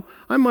somehow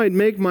I might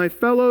make my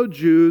fellow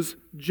Jews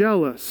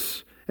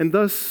jealous and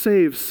thus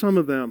save some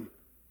of them.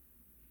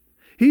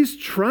 He's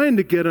trying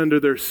to get under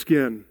their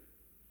skin.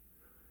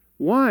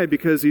 Why?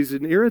 Because he's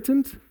an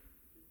irritant?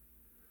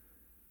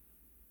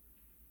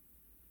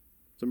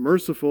 It's a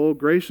merciful,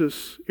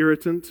 gracious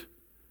irritant,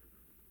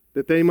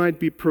 that they might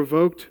be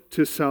provoked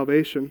to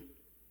salvation.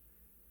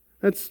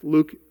 That's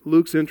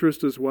Luke's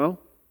interest as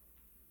well.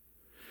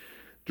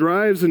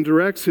 Drives and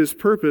directs his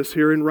purpose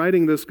here in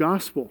writing this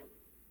gospel.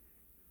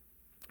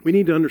 We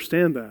need to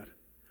understand that.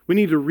 We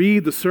need to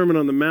read the Sermon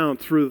on the Mount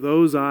through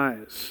those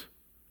eyes.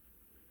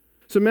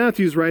 So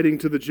Matthew's writing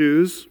to the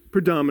Jews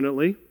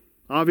predominantly.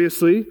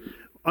 Obviously,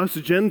 us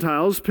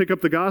Gentiles pick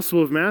up the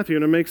Gospel of Matthew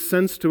and it makes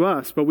sense to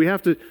us, but we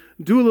have to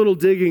do a little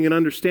digging and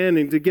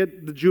understanding to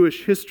get the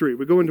Jewish history.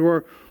 We go into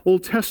our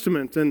Old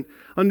Testament and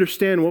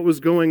understand what was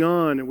going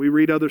on, and we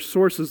read other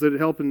sources that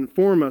help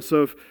inform us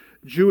of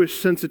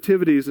Jewish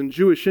sensitivities and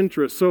Jewish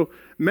interests. So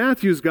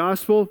Matthew's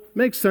Gospel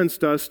makes sense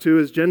to us too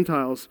as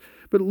Gentiles,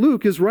 but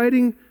Luke is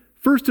writing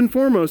first and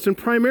foremost and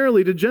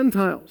primarily to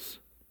Gentiles.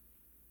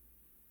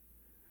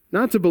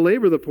 Not to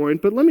belabor the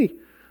point, but let me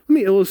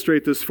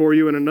illustrate this for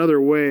you in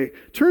another way.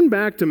 Turn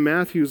back to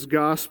Matthew's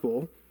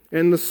Gospel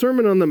and the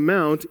Sermon on the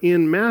Mount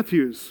in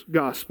Matthew's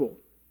Gospel.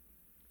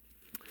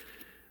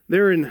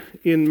 There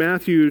in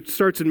Matthew,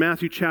 starts in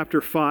Matthew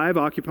chapter 5,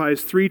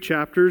 occupies 3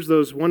 chapters,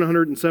 those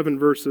 107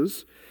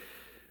 verses.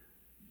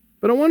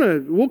 But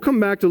we'll come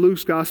back to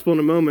Luke's Gospel in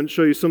a moment,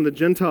 show you some of the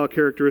Gentile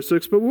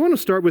characteristics, but we want to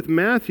start with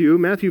Matthew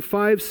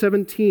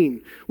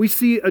 5:17. We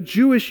see a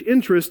Jewish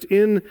interest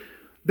in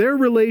their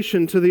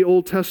relation to the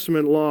Old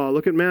Testament law.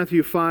 Look at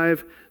Matthew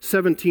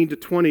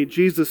 5:17-20.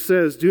 Jesus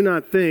says, "Do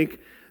not think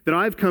that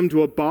I've come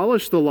to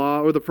abolish the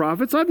law or the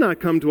prophets. I've not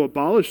come to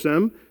abolish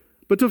them,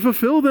 but to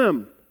fulfill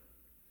them.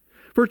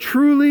 For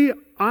truly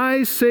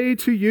I say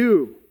to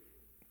you,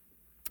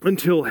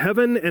 until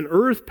heaven and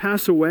earth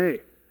pass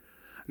away,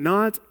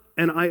 not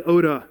an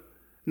iota,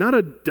 not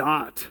a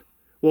dot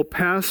will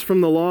pass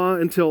from the law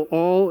until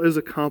all is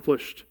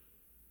accomplished.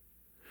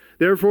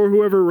 Therefore,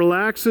 whoever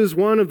relaxes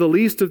one of the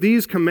least of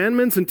these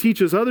commandments and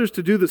teaches others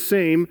to do the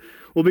same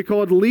will be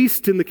called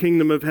least in the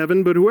kingdom of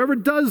heaven, but whoever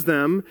does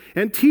them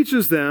and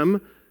teaches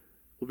them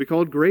will be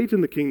called great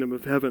in the kingdom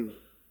of heaven.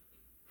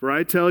 For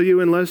I tell you,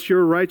 unless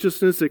your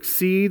righteousness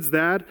exceeds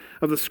that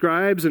of the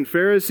scribes and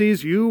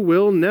Pharisees, you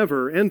will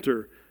never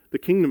enter the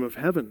kingdom of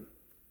heaven."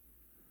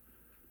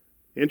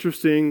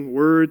 Interesting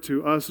word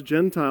to us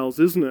Gentiles,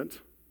 isn't it?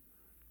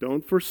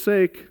 Don't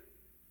forsake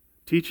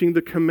teaching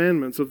the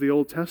commandments of the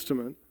Old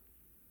Testament.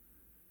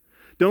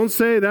 Don't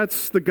say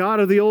that's the God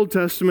of the Old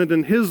Testament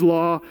and His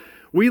law.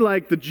 We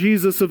like the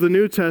Jesus of the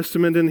New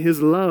Testament and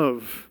His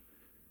love.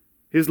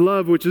 His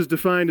love, which is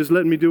defined as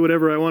letting me do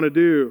whatever I want to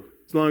do,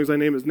 as long as I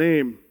name His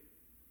name.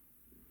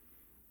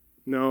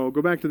 No,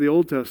 go back to the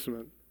Old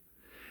Testament.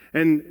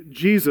 And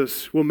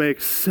Jesus will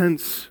make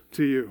sense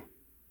to you.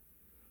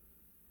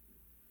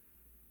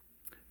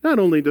 Not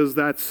only does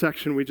that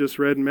section we just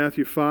read in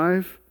Matthew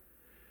 5,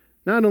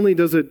 not only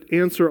does it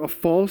answer a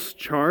false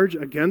charge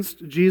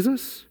against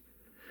Jesus,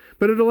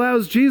 but it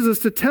allows Jesus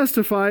to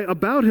testify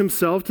about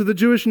himself to the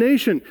Jewish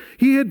nation.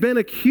 He had been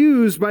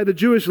accused by the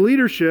Jewish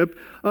leadership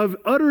of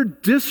utter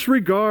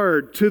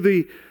disregard to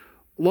the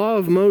law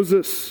of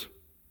Moses.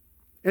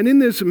 And in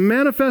this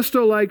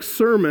manifesto-like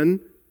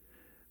sermon,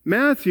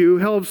 Matthew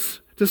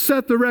helps to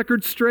set the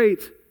record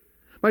straight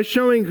by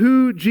showing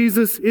who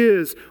Jesus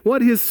is,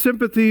 what his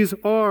sympathies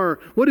are,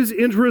 what his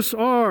interests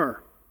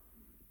are.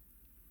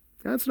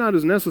 That's not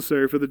as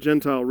necessary for the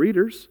Gentile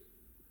readers.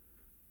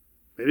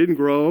 They didn't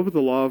grow up with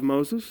the law of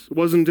Moses. It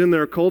wasn't in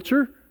their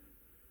culture,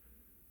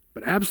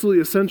 but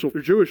absolutely essential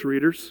for Jewish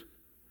readers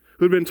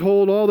who'd been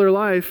told all their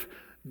life,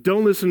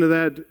 don't listen to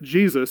that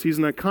Jesus. He's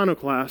an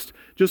iconoclast,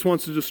 just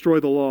wants to destroy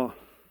the law.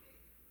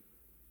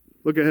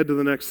 Look ahead to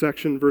the next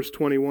section, verse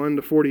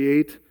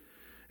 21-48.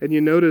 And you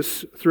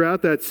notice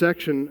throughout that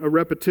section a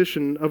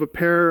repetition of a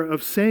pair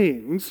of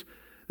sayings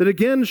that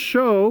again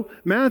show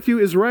Matthew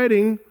is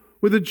writing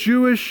with a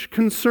Jewish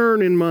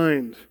concern in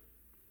mind.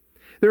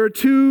 There are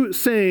 2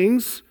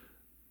 sayings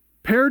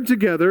paired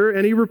together,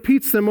 and he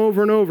repeats them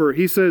over and over.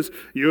 He says,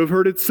 "You have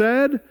heard it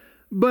said,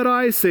 but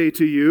I say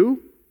to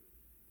you."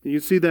 And you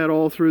see that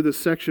all through this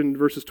section,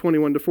 verses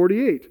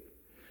 21-48.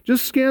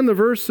 Just scan the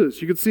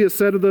verses. You can see a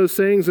set of those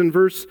sayings in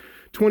verse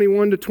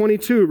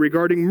 21-22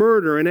 regarding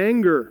murder and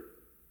anger.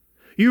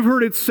 You've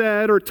heard it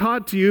said or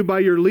taught to you by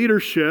your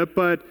leadership,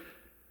 but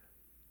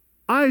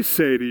I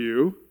say to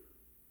you.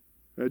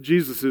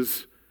 Jesus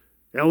is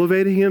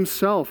elevating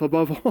himself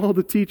above all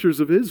the teachers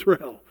of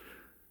Israel.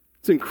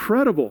 It's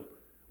incredible.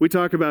 We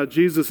talk about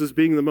Jesus as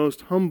being the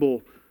most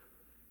humble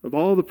of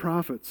all the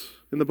prophets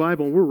in the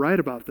Bible, and we're right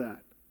about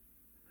that.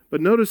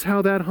 But notice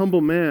how that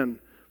humble man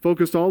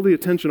focused all the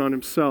attention on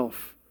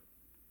himself.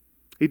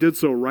 He did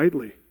so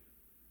rightly.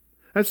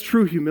 That's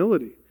true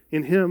humility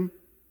in him.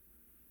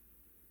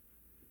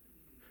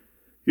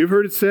 You've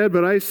heard it said,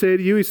 but I say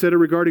to you, he said it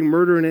regarding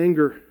murder and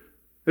anger.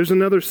 There's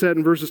another set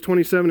in verses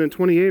 27 and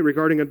 28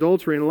 regarding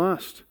adultery and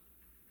lust.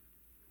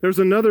 There's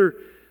another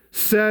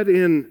set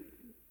in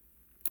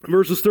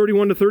verses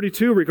 31 to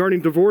 32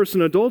 regarding divorce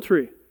and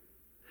adultery.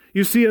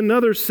 You see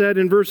another set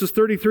in verses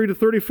 33 to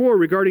 34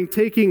 regarding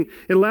taking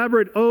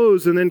elaborate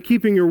oaths and then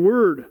keeping your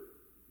word.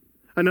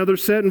 Another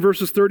set in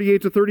verses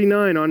 38 to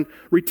 39 on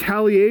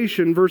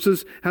retaliation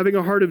versus having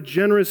a heart of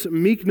generous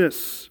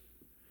meekness.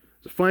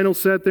 The final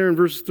set there in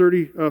verses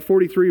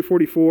 43 to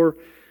 44,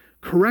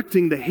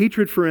 correcting the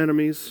hatred for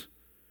enemies,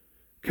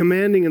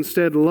 commanding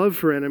instead love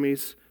for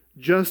enemies,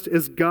 just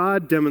as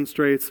God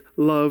demonstrates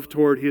love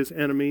toward his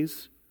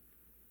enemies.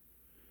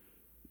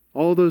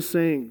 All those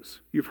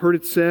sayings, you've heard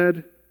it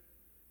said.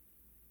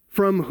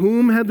 From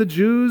whom had the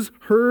Jews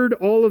heard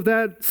all of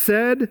that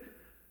said?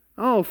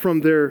 Oh,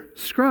 from their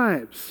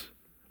scribes,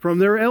 from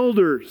their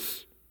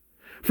elders,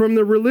 from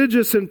the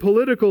religious and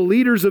political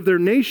leaders of their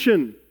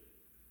nation.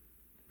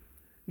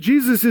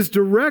 Jesus is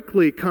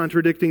directly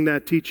contradicting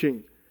that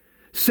teaching,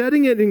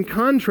 setting it in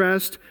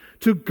contrast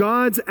to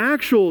God's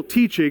actual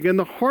teaching and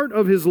the heart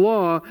of his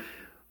law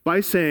by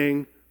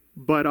saying,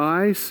 "But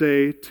I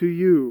say to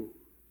you."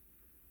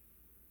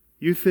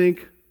 You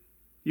think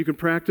you can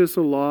practice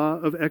a law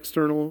of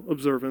external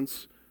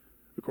observance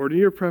according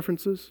to your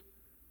preferences?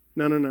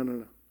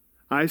 No.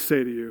 I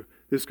say to you,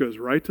 this goes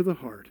right to the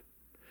heart.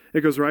 It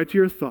goes right to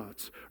your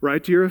thoughts,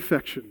 right to your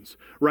affections,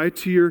 right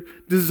to your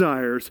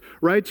desires,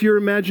 right to your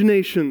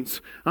imaginations.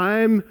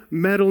 I'm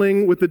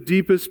meddling with the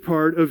deepest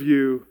part of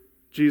you,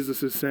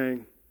 Jesus is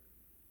saying.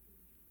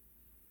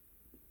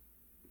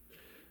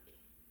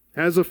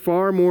 Has a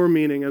far more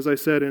meaning, as I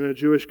said, in a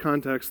Jewish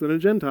context than a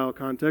Gentile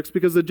context,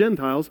 because the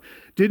Gentiles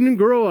didn't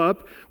grow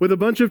up with a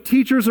bunch of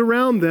teachers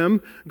around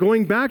them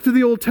going back to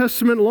the Old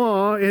Testament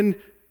law and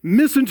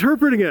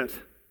misinterpreting it.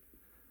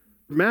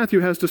 Matthew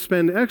has to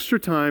spend extra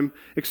time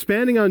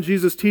expanding on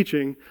Jesus'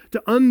 teaching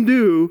to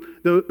undo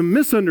the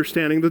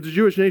misunderstanding that the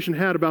Jewish nation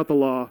had about the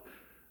law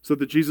so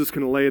that Jesus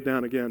can lay it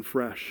down again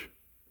fresh.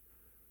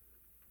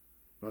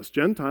 Us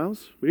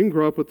Gentiles, we didn't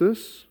grow up with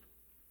this.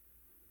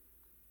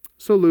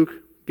 So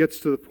Luke gets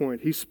to the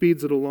point. He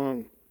speeds it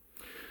along.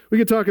 We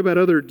could talk about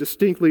other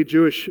distinctly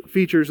Jewish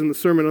features in the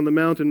Sermon on the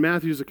Mount in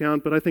Matthew's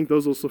account, but I think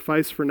those will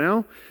suffice for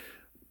now.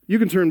 You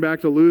can turn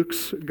back to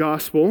Luke's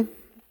Gospel,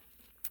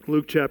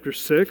 Luke chapter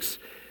 6.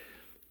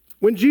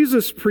 When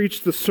Jesus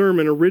preached the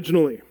sermon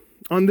originally,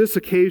 on this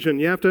occasion,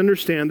 you have to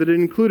understand that it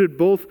included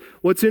both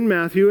what's in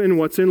Matthew and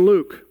what's in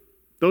Luke.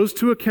 Those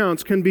two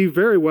accounts can be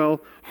very well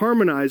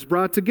harmonized,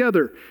 brought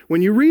together.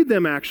 When you read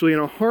them actually in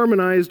a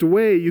harmonized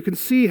way, you can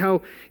see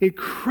how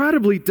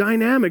incredibly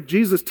dynamic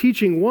Jesus'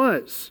 teaching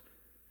was.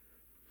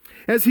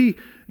 As he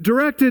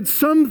directed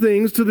some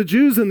things to the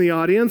Jews in the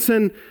audience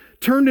and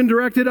turned and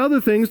directed other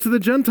things to the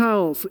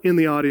Gentiles in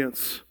the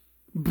audience.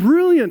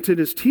 Brilliant in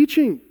his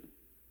teaching.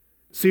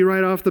 See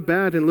right off the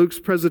bat in Luke's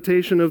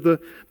presentation of the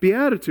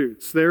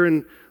Beatitudes, there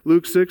in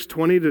Luke 6,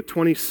 20 to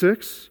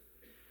 26.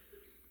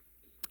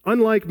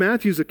 Unlike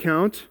Matthew's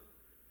account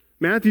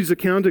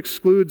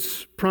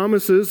excludes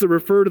promises that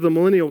refer to the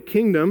millennial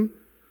kingdom.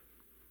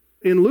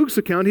 In Luke's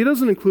account, he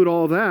doesn't include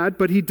all that,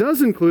 but he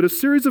does include a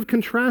series of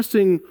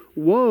contrasting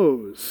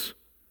woes.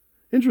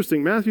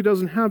 Interesting, Matthew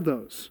doesn't have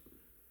those.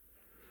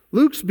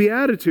 Luke's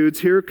Beatitudes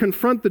here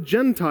confront the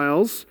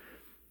Gentiles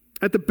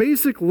at the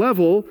basic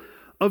level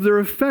of their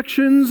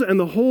affections and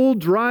the whole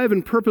drive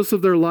and purpose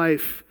of their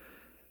life.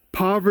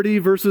 Poverty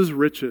versus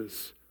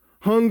riches.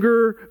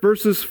 Hunger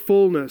versus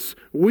fullness,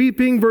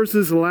 weeping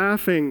versus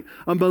laughing,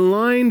 a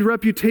maligned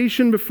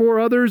reputation before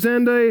others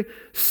and a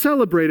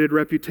celebrated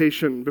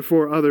reputation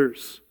before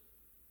others.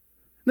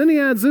 Then he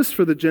adds this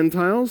for the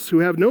Gentiles who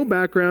have no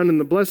background in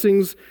the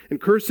blessings and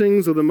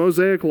cursings of the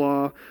Mosaic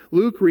law.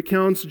 Luke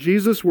recounts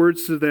Jesus'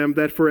 words to them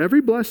that for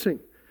every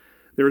blessing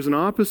there is an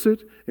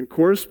opposite and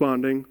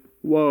corresponding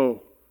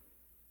woe,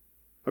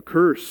 a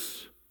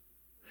curse.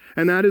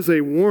 And that is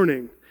a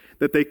warning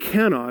that they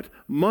cannot,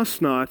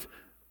 must not,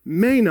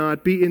 may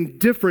not be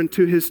indifferent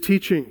to his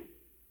teaching.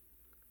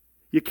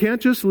 You can't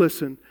just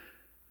listen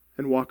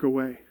and walk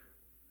away.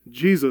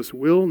 Jesus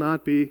will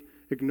not be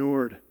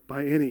ignored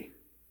by any.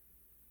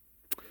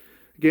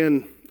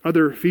 Again,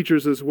 other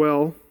features as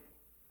well,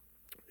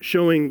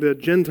 showing the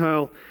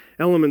Gentile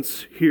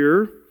elements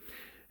here.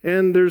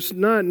 And there's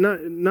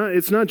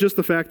it's not just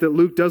the fact that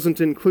Luke doesn't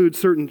include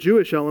certain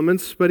Jewish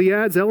elements, but he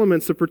adds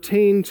elements that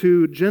pertain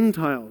to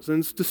Gentiles. And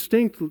it's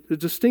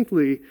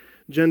distinctly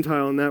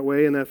Gentile in that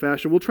way, in that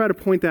fashion. We'll try to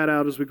point that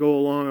out as we go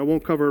along. I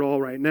won't cover it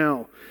all right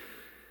now.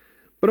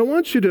 But I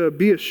want you to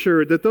be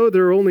assured that though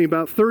there are only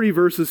about 30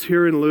 verses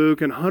here in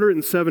Luke and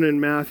 107 in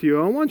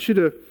Matthew, I want you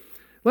to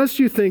Lest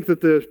you think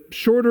that the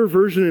shorter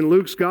version in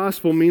Luke's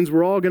gospel means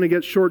we're all going to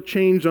get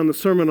shortchanged on the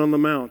Sermon on the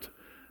Mount.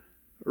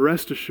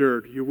 Rest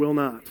assured, you will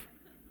not.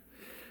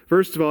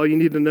 First of all, you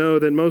need to know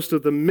that most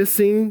of the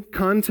missing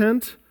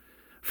content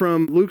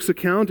from Luke's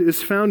account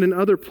is found in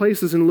other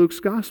places in Luke's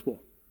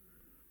gospel.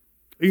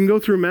 You can go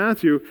through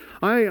Matthew.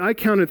 I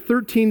counted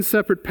 13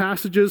 separate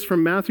passages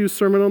from Matthew's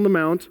Sermon on the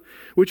Mount,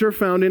 which are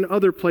found in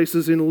other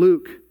places in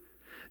Luke.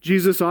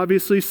 Jesus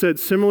obviously said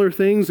similar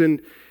things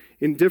in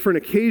different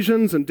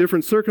occasions and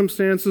different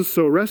circumstances,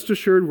 so rest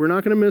assured, we're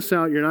not going to miss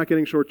out. You're not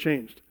getting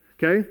shortchanged,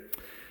 okay?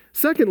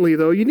 Secondly,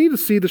 though, you need to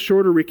see the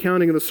shorter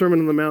recounting of the Sermon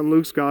on the Mount in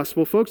Luke's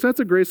gospel. Folks, that's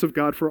a grace of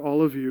God for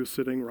all of you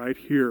sitting right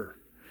here.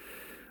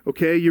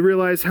 Okay, you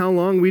realize how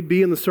long we'd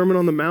be in the Sermon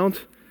on the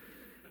Mount?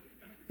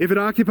 If it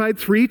occupied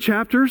 3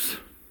 chapters,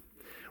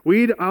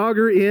 we'd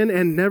auger in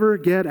and never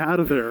get out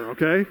of there,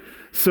 okay?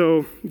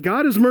 So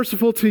God is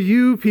merciful to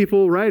you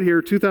people right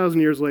here 2,000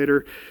 years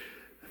later.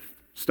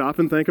 Stop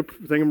and thank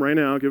Him right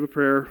now. Give a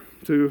prayer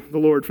to the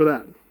Lord for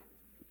that.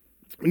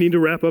 We need to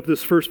wrap up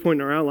this first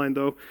point in our outline,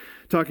 though,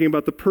 talking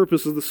about the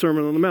purpose of the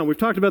Sermon on the Mount. We've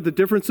talked about the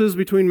differences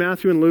between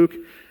Matthew and Luke.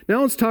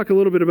 Now let's talk a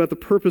little bit about the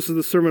purpose of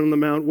the Sermon on the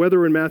Mount,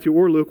 whether in Matthew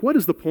or Luke. What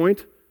is the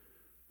point?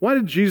 Why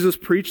did Jesus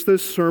preach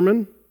this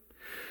sermon?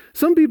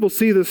 Some people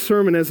see this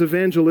sermon as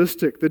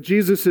evangelistic, that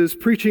Jesus is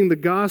preaching the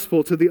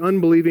gospel to the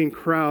unbelieving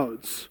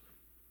crowds.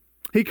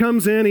 He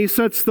comes in, he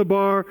sets the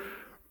bar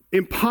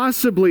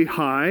impossibly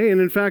high,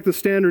 and in fact the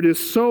standard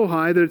is so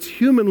high that it's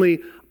humanly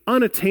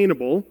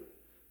unattainable,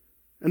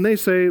 and they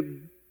say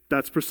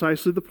that's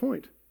precisely the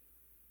point.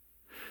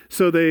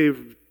 So they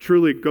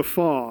truly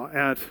guffaw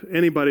at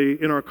anybody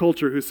in our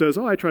culture who says,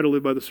 I try to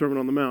live by the Sermon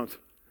on the Mount.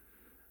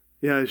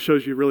 Yeah, it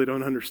shows you really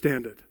don't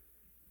understand it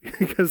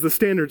because the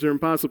standards are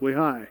impossibly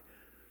high.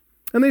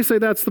 And they say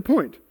that's the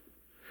point.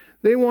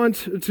 They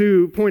want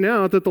to point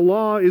out that the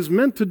law is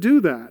meant to do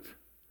that,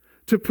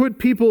 to put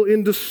people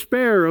in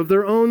despair of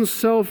their own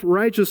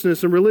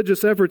self-righteousness and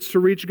religious efforts to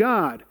reach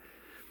God.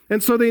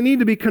 And so they need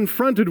to be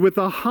confronted with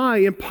the high,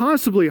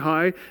 impossibly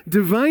high,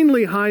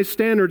 divinely high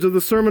standards of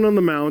the Sermon on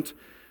the Mount,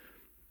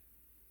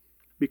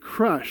 be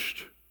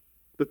crushed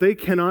that they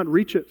cannot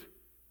reach it.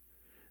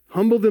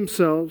 Humble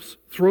themselves,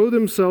 throw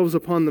themselves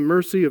upon the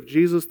mercy of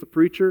Jesus the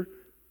preacher,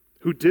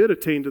 who did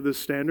attain to this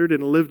standard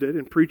and lived it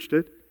and preached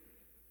it.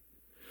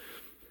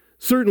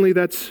 Certainly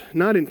that's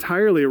not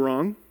entirely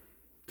wrong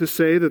to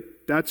say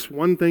that that's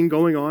one thing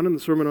going on in the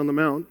Sermon on the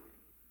Mount.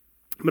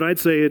 But I'd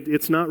say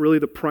it's not really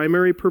the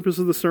primary purpose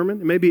of the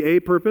sermon. It may be a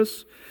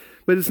purpose,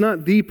 but it's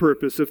not the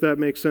purpose, if that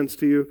makes sense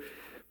to you.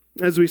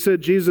 As we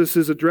said, Jesus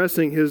is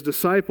addressing his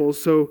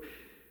disciples, so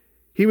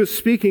he was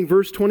speaking,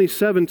 verse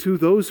 27, to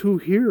those who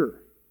hear.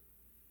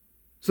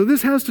 So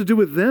this has to do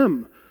with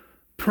them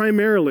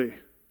primarily,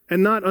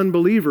 and not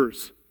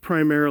unbelievers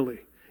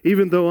primarily,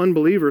 even though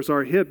unbelievers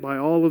are hit by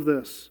all of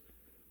this.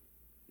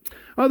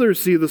 Others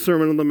see the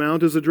Sermon on the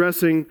Mount as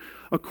addressing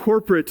a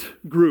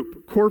corporate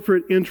group,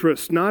 corporate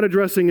interest, not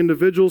addressing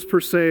individuals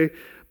per se,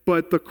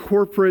 but the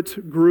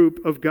corporate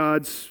group of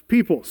God's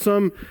people.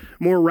 Some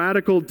more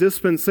radical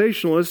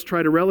dispensationalists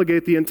try to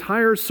relegate the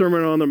entire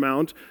Sermon on the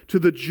Mount to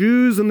the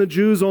Jews and the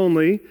Jews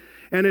only,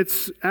 and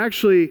it's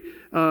actually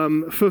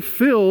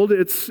fulfilled,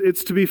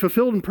 it's to be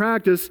fulfilled in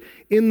practice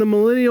in the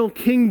millennial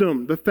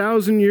kingdom, the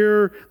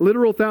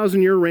literal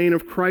 1,000-year reign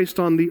of Christ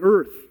on the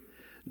earth.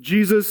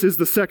 Jesus is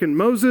the second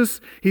Moses.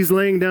 He's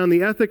laying down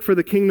the ethic for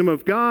the kingdom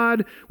of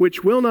God,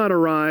 which will not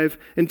arrive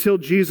until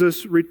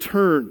Jesus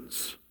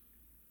returns.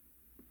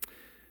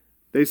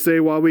 They say,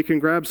 while we can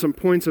grab some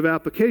points of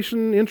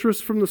application,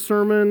 interest from the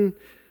sermon,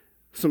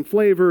 some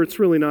flavor, it's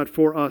really not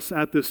for us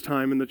at this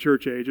time in the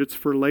church age. It's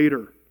for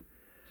later.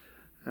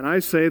 And I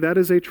say that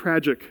is a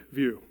tragic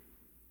view,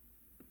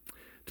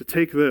 to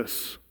take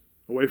this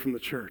away from the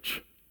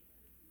church.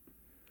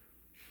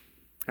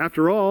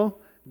 After all,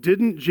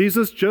 didn't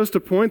Jesus just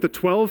appoint the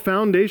 12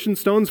 foundation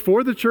stones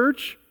for the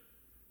church?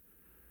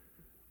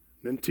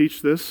 Then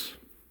teach this.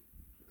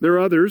 There are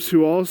others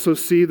who also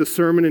see the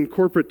sermon in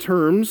corporate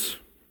terms,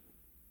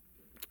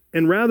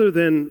 and rather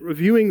than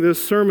reviewing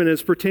this sermon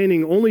as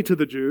pertaining only to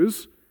the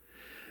Jews,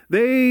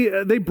 they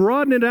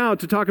broaden it out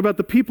to talk about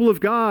the people of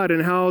God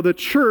and how the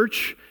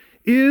church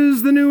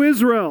is the new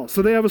Israel.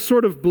 So they have a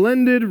sort of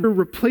blended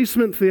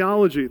replacement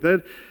theology.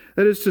 That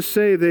is to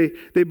say,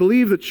 they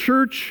believe the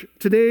church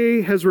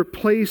today has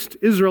replaced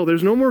Israel.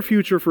 There's no more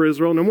future for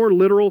Israel, no more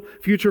literal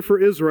future for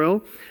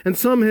Israel. And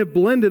some have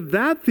blended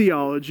that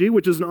theology,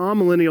 which is an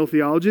amillennial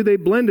theology, they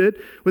blend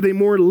it with a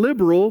more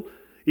liberal,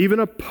 even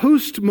a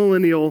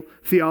post-millennial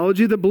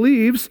theology that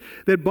believes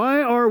that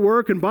by our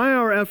work and by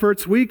our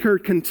efforts, we are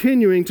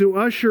continuing to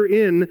usher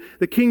in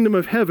the kingdom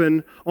of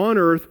heaven on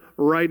earth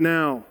right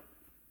now.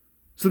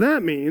 So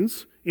that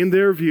means, in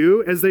their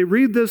view, as they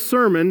read this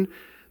sermon,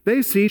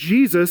 they see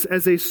Jesus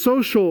as a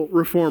social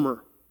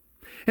reformer.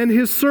 And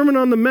his Sermon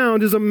on the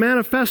Mount is a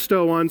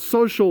manifesto on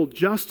social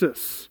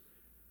justice.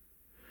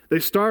 They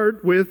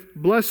start with,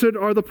 "Blessed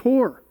are the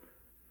poor."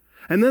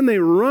 And then they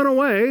run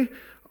away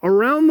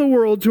around the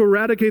world to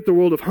eradicate the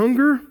world of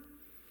hunger,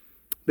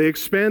 They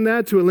expand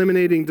that to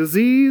eliminating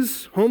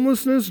disease,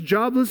 homelessness,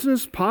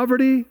 joblessness,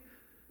 poverty.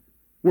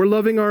 We're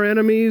loving our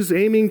enemies,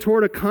 aiming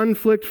toward a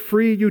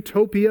conflict-free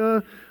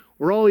utopia.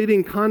 We're all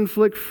eating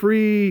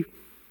conflict-free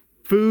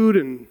food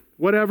and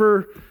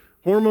whatever,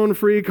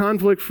 hormone-free,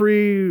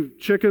 conflict-free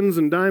chickens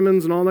and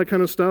diamonds and all that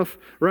kind of stuff,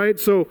 right?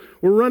 So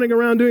we're running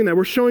around doing that.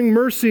 We're showing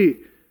mercy.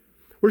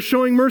 We're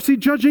showing mercy,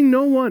 judging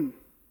no one.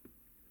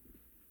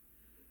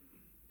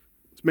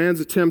 It's man's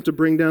attempt to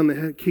bring down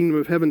the kingdom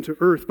of heaven to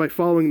earth by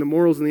following the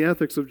morals and the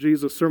ethics of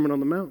Jesus' Sermon on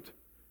the Mount.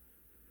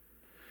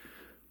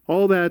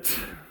 All that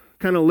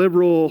kind of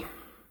liberal,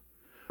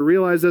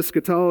 realized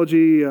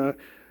eschatology,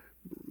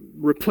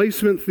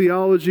 replacement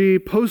theology,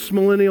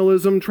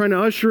 post-millennialism, trying to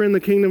usher in the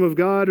kingdom of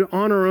God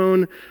on our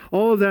own,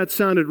 all of that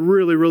sounded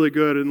really, really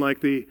good in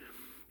like the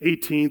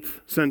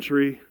 18th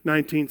century,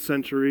 19th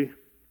century.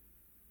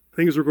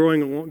 Things were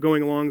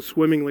going along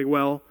swimmingly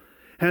well,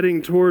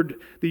 heading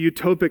toward the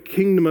utopic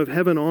kingdom of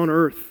heaven on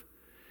earth,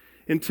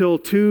 until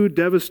 2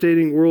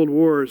 devastating world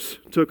wars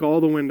took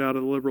all the wind out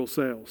of the liberal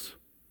sails.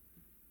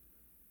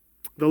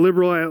 The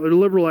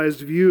liberalized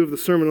view of the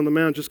Sermon on the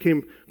Mount just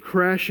came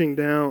crashing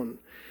down,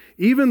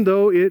 even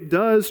though it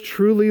does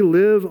truly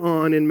live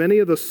on in many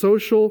of the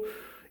social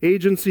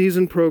agencies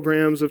and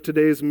programs of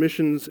today's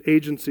missions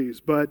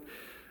agencies. But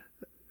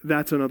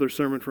that's another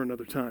sermon for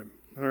another time,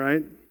 all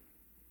right?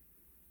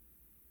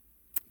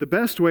 The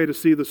best way to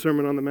see the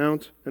Sermon on the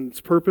Mount and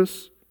its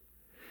purpose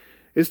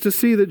is to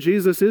see that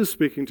Jesus is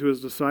speaking to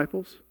his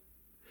disciples.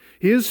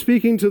 He is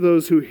speaking to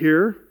those who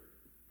hear.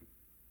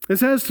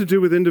 This has to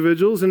do with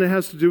individuals, and it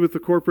has to do with the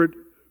corporate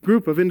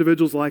group of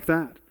individuals like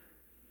that.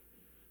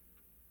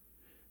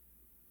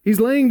 He's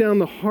laying down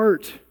the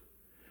heart,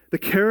 the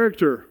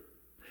character,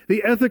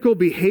 the ethical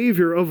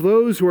behavior of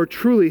those who are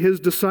truly his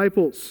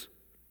disciples.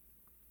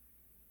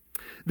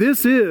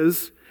 This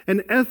is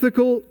an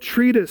ethical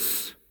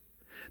treatise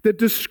that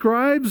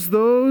describes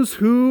those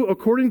who,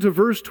 according to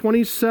verse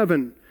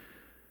 27,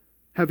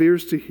 have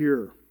ears to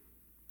hear.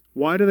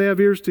 Why do they have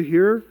ears to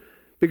hear?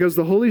 Because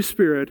the Holy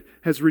Spirit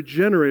has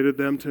regenerated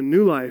them to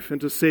new life and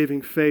to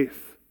saving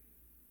faith.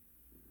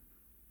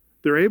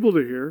 They're able to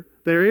hear.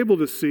 They're able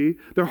to see.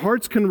 Their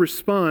hearts can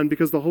respond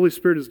because the Holy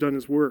Spirit has done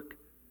his work.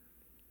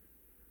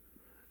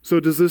 So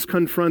does this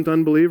confront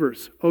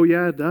unbelievers? Oh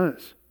yeah, it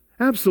does.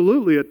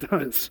 Absolutely it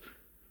does.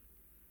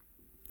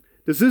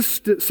 Does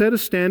this set a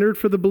standard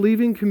for the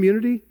believing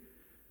community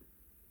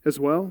as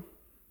well?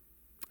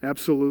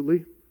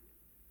 Absolutely.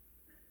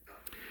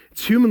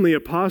 It's humanly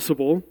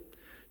impossible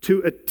to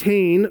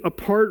attain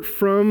apart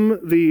from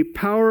the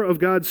power of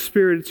God's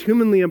Spirit. It's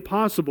humanly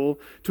impossible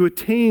to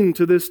attain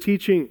to this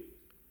teaching.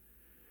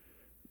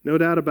 No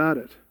doubt about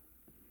it.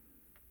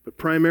 But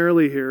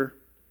primarily here,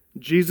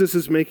 Jesus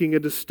is making a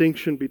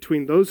distinction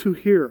between those who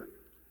hear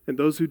and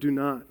those who do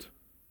not.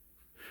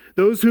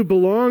 Those who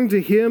belong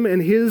to him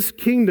and his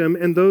kingdom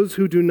and those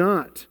who do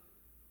not.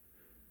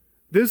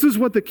 This is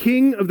what the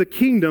King of the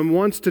kingdom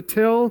wants to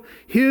tell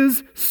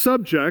his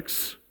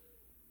subjects.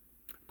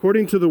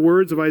 According to the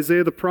words of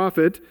Isaiah the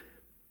prophet,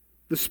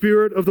 the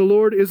Spirit of the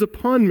Lord is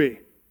upon me,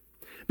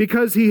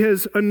 because he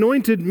has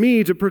anointed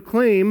me to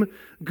proclaim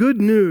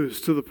good news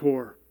to the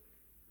poor.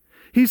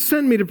 He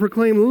sent me to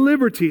proclaim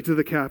liberty to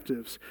the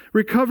captives,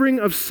 recovering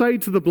of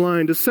sight to the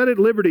blind, to set at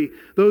liberty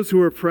those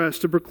who are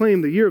oppressed, to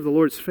proclaim the year of the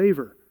Lord's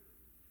favor.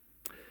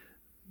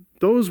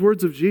 Those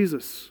words of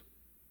Jesus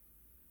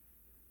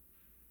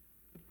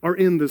are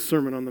in this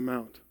Sermon on the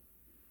Mount.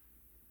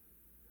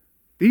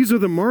 These are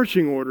the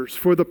marching orders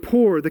for the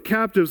poor, the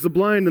captives, the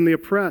blind, and the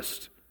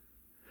oppressed.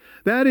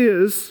 That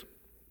is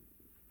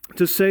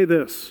to say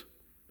this: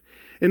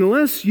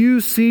 unless you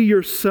see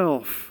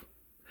yourself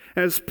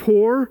as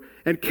poor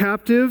and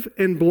captive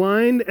and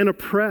blind and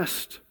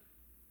oppressed,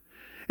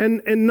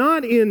 and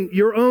not in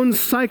your own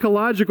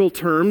psychological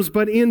terms,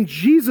 but in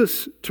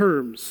Jesus'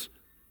 terms,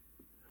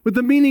 with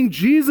the meaning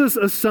Jesus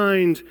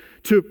assigned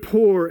to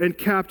poor and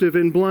captive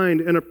and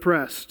blind and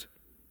oppressed,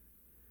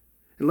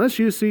 unless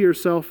you see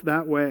yourself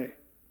that way,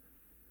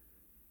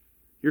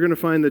 you're going to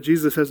find that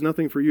Jesus has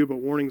nothing for you but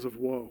warnings of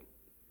woe.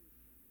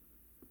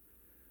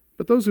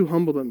 But those who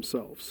humble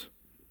themselves,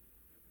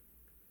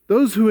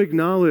 those who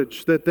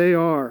acknowledge that they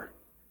are,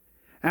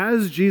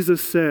 as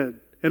Jesus said,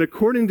 and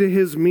according to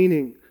his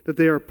meaning, that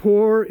they are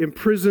poor,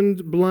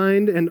 imprisoned,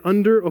 blind, and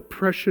under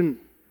oppression,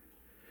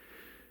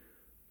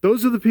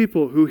 those are the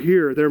people who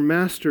hear their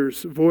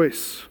master's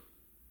voice.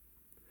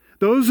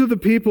 Those are the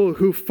people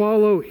who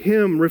follow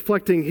him,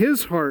 reflecting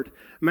his heart,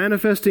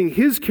 manifesting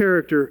his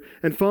character,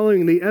 and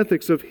following the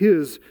ethics of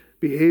his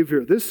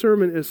behavior. This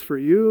sermon is for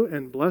you,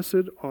 and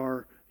blessed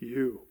are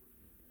you.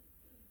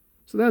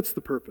 So that's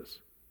the purpose.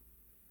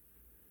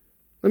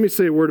 Let me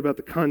say a word about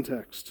the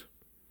context,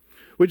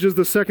 which is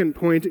the second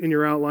point in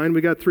your outline. We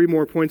got 3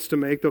 more points to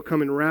make. They'll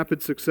come in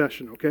rapid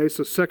succession, okay?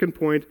 So second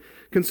point,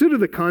 consider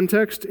the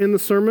context in the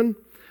sermon.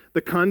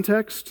 The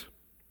context.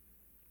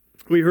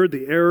 We heard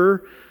the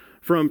error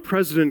from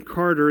President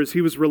Carter as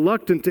he was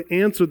reluctant to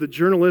answer the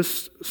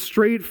journalist's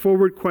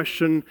straightforward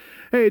question,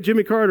 "Hey,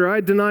 Jimmy Carter, I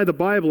deny the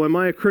Bible. Am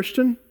I a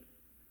Christian?"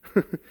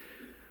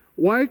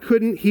 Why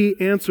couldn't he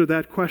answer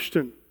that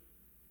question?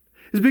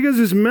 It's because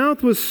his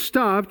mouth was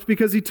stopped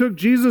because he took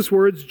Jesus'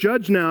 words,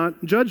 judge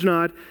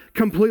not,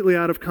 completely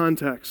out of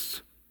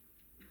context.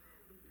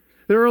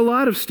 There are a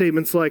lot of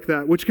statements like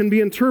that which can be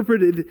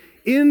interpreted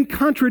in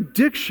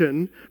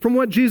contradiction from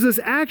what Jesus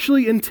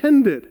actually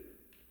intended.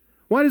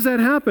 Why does that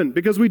happen?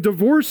 Because we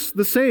divorce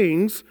the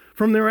sayings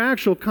from their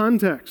actual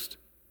context.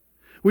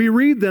 We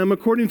read them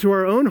according to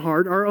our own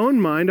heart, our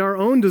own mind, our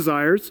own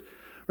desires,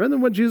 rather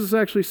than what Jesus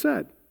actually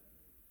said.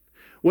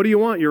 What do you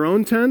want? Your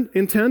own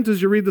intent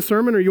as you read the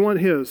sermon, or you want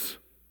his?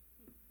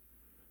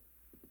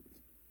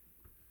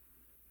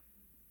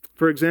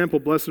 For example,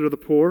 blessed are the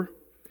poor.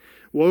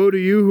 Woe to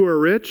you who are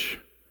rich.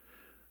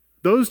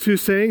 Those two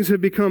sayings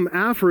have become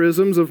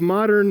aphorisms of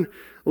modern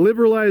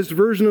liberalized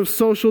version of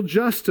social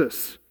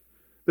justice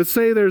that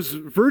say there's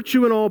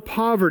virtue in all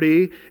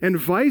poverty and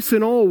vice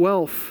in all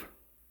wealth.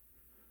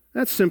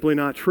 That's simply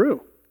not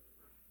true.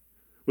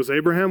 Was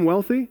Abraham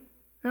wealthy?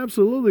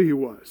 Absolutely he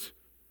was.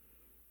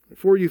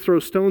 Before you throw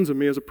stones at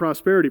me as a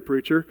prosperity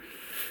preacher,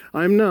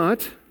 I'm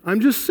not. I'm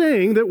just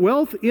saying that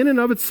wealth in and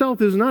of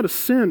itself is not a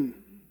sin.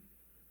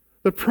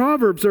 The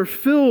Proverbs are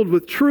filled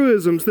with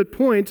truisms that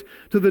point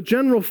to the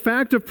general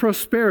fact of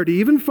prosperity,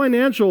 even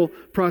financial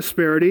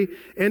prosperity,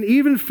 and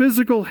even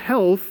physical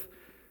health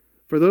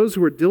for those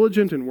who are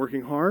diligent in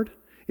working hard,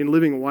 in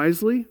living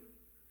wisely.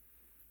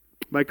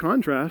 By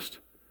contrast,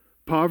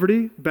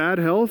 poverty, bad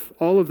health,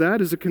 all of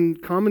that is a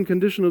common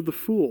condition of the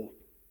fool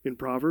in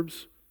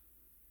Proverbs.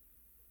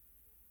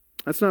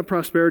 That's not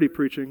prosperity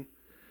preaching.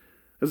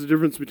 There's a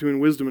difference between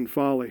wisdom and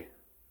folly.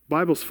 The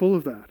Bible's full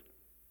of that.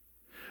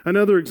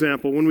 Another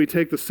example, when we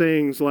take the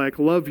sayings like,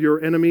 love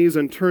your enemies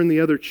and turn the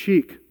other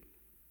cheek,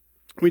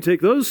 we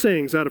take those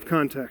sayings out of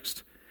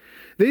context.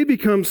 They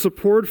become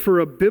support for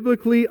a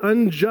biblically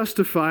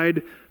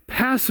unjustified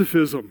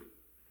pacifism.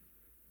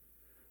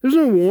 There's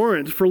no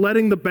warrant for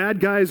letting the bad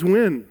guys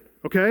win,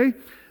 okay?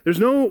 There's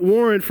no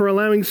warrant for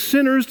allowing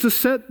sinners to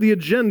set the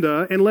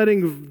agenda and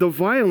letting the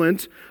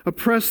violent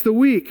oppress the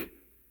weak.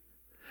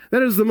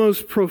 That is the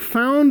most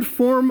profound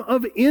form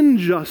of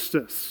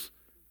injustice.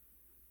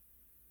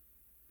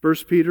 1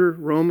 Peter,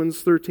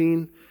 Romans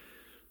 13,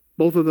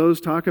 both of those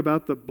talk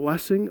about the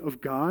blessing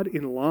of God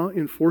in law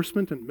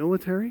enforcement and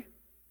military.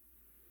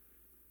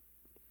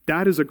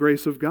 That is a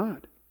grace of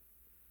God.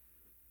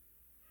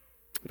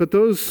 But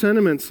those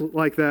sentiments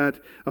like that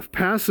of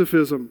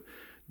pacifism,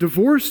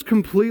 divorced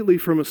completely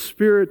from a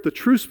spirit, the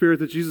true spirit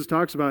that Jesus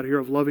talks about here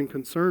of loving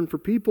concern for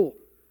people.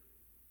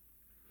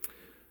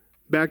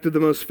 Back to the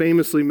most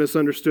famously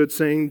misunderstood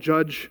saying,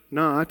 judge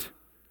not.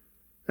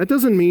 That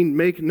doesn't mean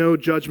make no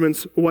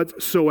judgments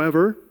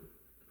whatsoever,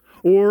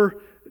 or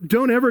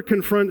don't ever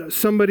confront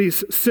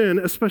somebody's sin,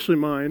 especially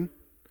mine.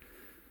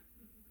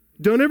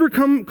 Don't ever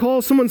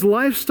call someone's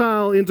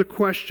lifestyle into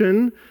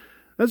question.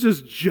 That's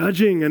just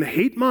judging and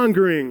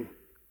hate-mongering,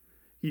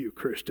 you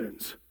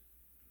Christians.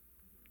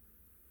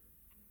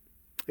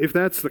 If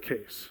that's the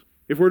case,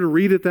 if we're to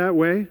read it that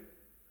way,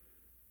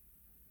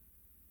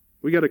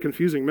 we got a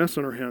confusing mess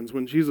on our hands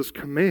when Jesus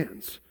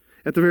commands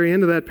at the very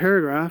end of that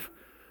paragraph,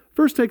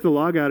 first take the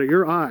log out of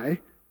your eye,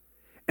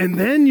 and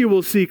then you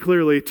will see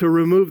clearly to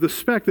remove the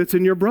speck that's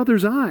in your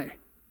brother's eye.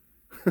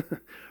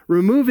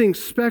 Removing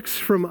specks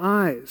from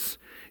eyes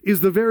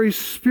is the very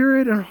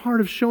spirit and heart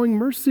of showing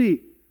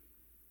mercy.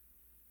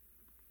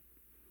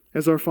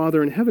 As our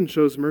Father in heaven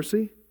shows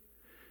mercy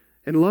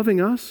and loving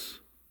us,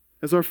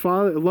 as our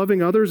Father,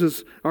 loving others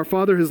as our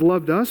Father has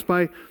loved us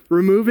by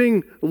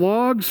removing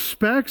logs,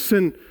 specks,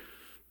 and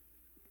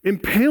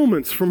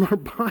impalements from our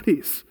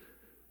bodies.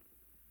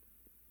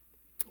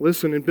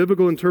 Listen, in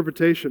biblical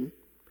interpretation,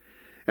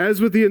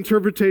 as with the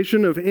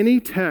interpretation of any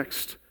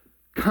text,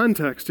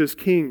 context is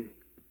king.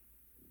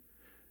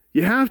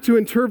 You have to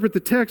interpret the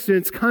text in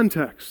its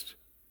context.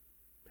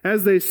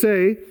 As they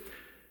say,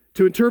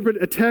 to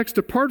interpret a text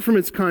apart from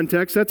its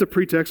context, that's a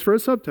pretext for a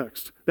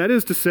subtext. That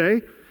is to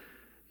say,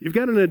 you've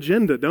got an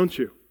agenda, don't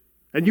you?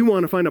 And you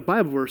want to find a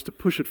Bible verse to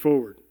push it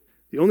forward.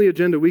 The only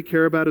agenda we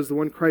care about is the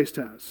one Christ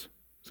has.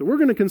 So we're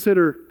going to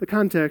consider the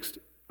context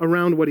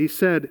around what he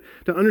said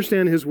to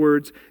understand his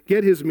words,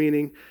 get his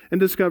meaning, and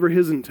discover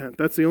his intent.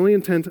 That's the only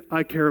intent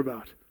I care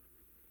about.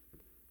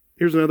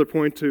 Here's another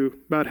point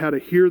about how to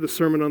hear the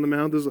Sermon on the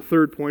Mount. This is a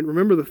third point.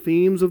 Remember the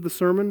themes of the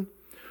sermon?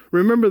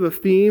 Remember the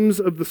themes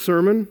of the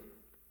sermon?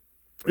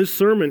 This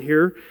sermon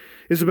here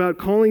is about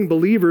calling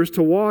believers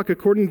to walk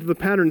according to the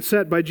pattern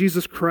set by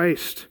Jesus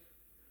Christ,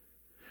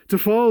 to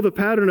follow the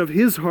pattern of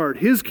his heart,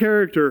 his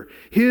character,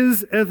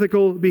 his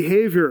ethical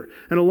behavior.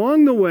 And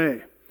along the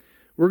way,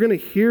 we're going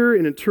to hear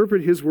and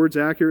interpret his words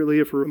accurately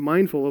if we're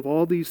mindful of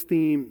all these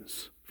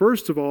themes.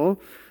 First of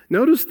all,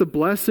 notice the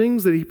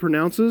blessings that he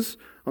pronounces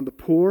on the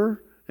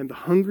poor and the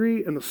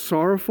hungry and the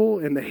sorrowful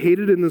and the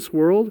hated in this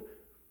world.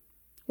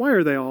 Why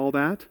are they all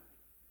that?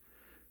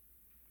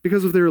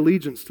 Because of their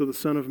allegiance to the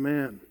Son of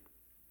Man.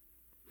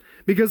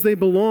 Because they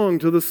belong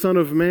to the Son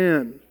of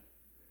Man.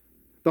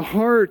 The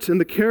heart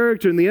and the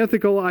character and the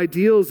ethical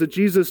ideals that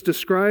Jesus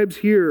describes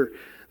here,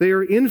 They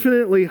are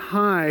infinitely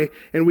high,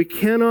 and we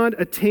cannot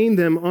attain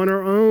them on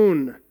our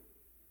own.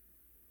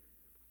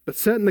 But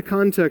set in the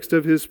context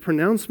of his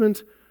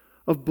pronouncement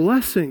of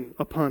blessing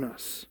upon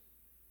us.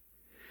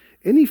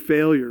 Any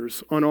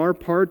failures on our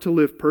part to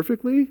live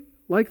perfectly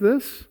like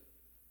this,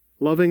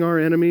 loving our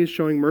enemies,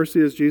 showing mercy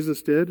as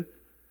Jesus did,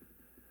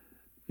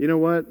 you know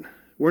what?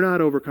 We're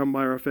not overcome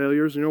by our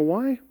failures. You know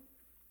why?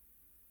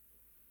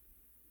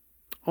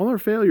 All our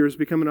failures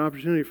become an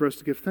opportunity for us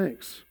to give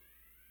thanks.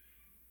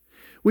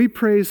 We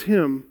praise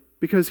him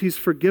because he's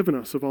forgiven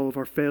us of all of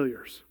our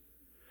failures.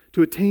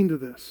 To attain to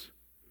this.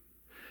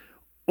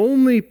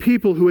 Only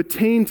people who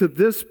attain to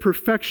this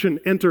perfection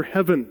enter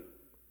heaven.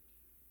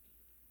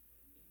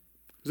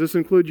 Does this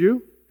include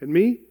you and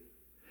me?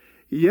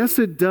 Yes,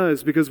 it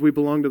does, because we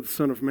belong to the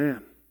Son of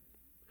Man.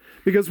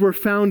 Because we're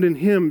found in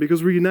him,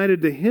 because we're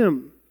united to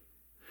him.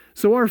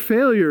 So our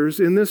failures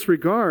in this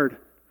regard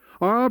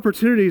are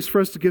opportunities for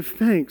us to give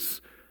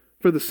thanks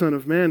for the Son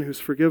of Man who's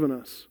forgiven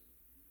us.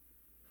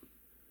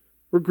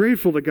 We're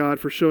grateful to God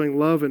for showing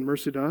love and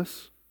mercy to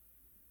us.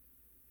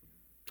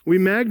 We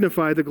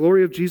magnify the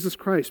glory of Jesus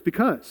Christ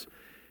because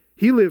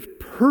he lived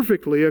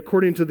perfectly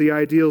according to the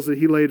ideals that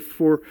he laid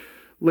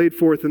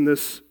forth in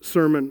this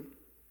sermon.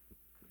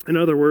 In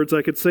other words,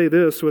 I could say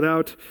this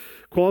without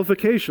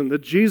qualification,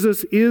 that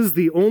Jesus is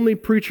the only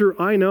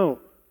preacher I know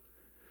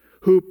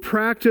who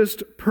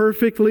practiced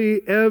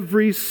perfectly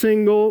every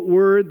single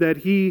word that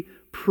he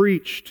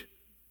preached.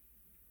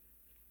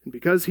 And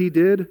because he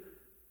did,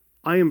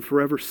 I am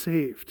forever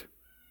saved,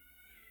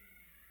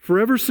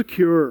 forever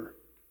secure.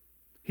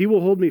 He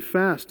will hold me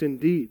fast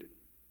indeed.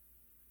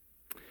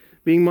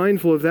 Being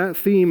mindful of that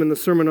theme in the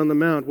Sermon on the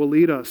Mount will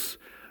lead us,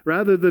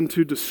 rather than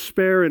to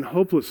despair and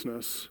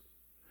hopelessness,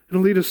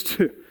 it'll lead us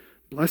to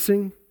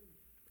blessing,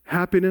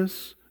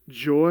 happiness,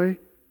 joy.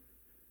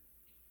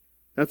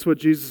 That's what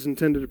Jesus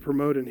intended to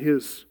promote in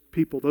his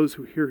people, those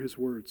who hear his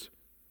words.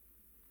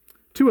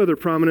 Two other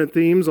prominent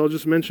themes I'll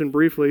just mention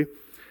briefly,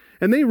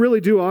 and they really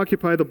do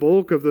occupy the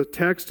bulk of the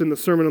text in the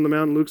Sermon on the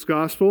Mount in Luke's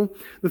Gospel.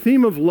 The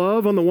theme of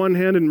love on the one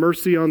hand and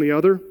mercy on the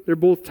other. They're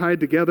both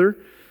tied together.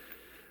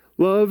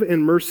 Love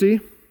and mercy.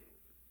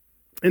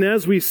 And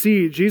as we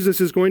see, Jesus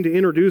is going to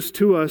introduce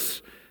to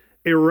us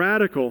a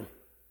radical,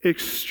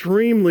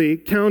 extremely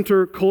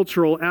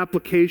countercultural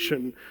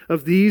application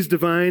of these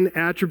divine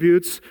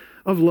attributes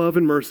of love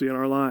and mercy in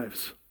our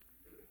lives.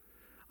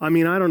 I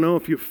mean, I don't know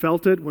if you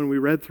felt it when we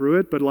read through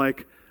it, but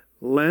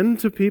lend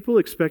to people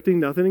expecting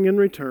nothing in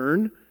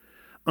return.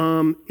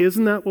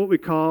 Isn't that what we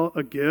call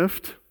a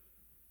gift?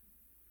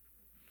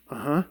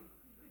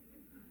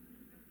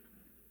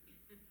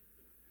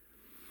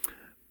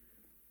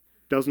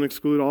 Doesn't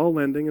exclude all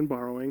lending and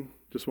borrowing.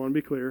 Just want to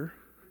be clear.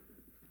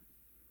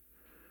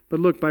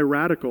 But look, by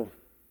radical,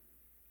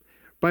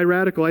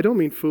 I don't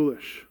mean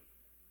foolish.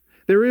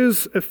 There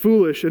is a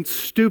foolish and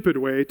stupid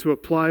way to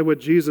apply what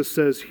Jesus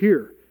says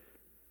here.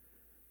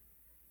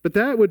 But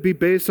that would be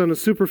based on a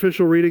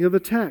superficial reading of the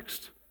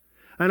text.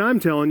 And I'm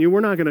telling you, we're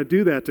not going to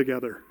do that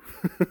together.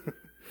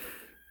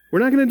 We're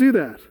not going to do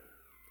that.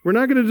 We're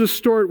not going to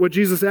distort what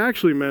Jesus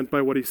actually meant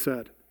by what he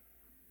said.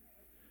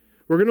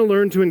 We're going to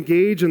learn to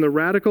engage in the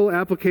radical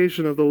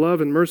application of the love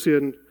and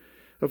mercy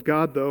of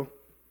God, though,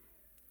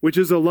 which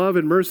is a love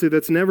and mercy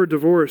that's never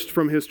divorced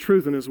from his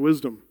truth and his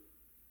wisdom.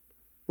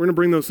 We're going to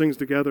bring those things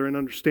together and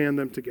understand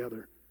them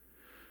together.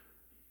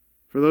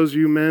 For those of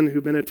you men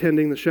who've been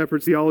attending the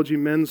Shepherd's Theology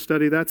Men's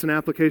Study, that's an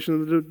application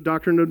of the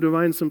doctrine of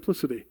divine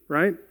simplicity,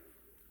 right?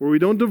 Where we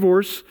don't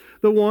divorce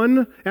the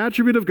one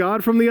attribute of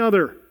God from the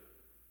other.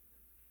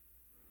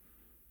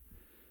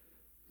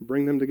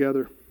 Bring them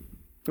together.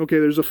 Okay,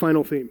 there's a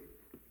final theme.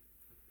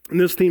 And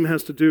this theme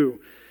has to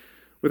do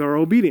with our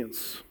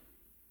obedience.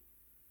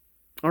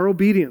 Our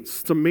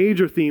obedience. It's a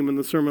major theme in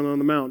the Sermon on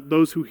the Mount.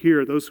 Those who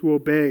hear, those who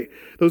obey,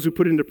 those who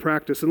put into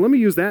practice. And let me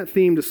use that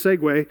theme to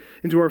segue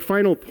into our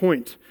final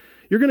point.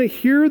 You're going to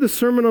hear the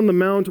Sermon on the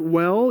Mount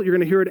well. You're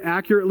going to hear it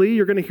accurately.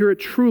 You're going to hear it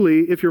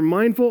truly if you're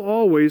mindful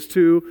always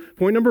to,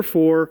 point number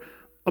 4,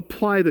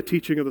 apply the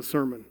teaching of the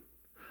sermon.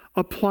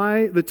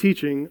 Apply the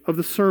teaching of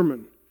the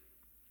sermon.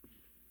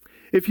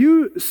 If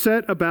you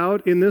set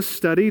about in this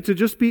study to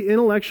just be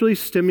intellectually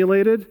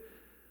stimulated,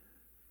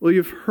 well,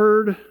 you've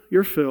heard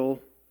your fill.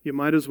 You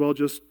might as well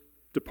just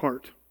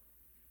depart.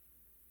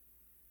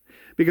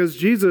 Because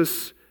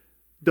Jesus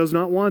does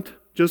not want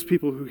just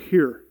people who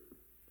hear.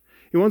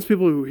 He wants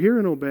people who hear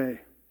and obey.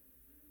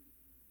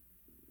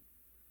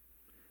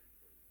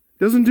 It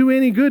doesn't do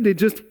any good to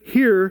just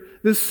hear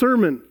this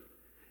sermon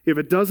if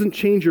it doesn't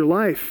change your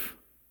life.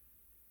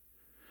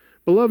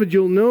 Beloved,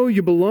 you'll know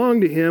you belong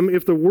to him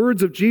if the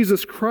words of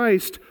Jesus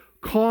Christ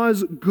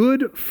cause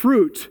good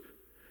fruit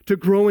to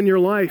grow in your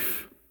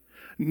life.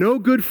 No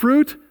good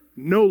fruit,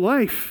 no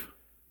life.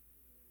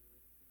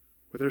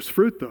 Where there's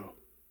fruit, though,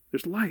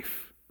 there's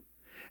life.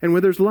 And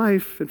where there's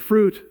life and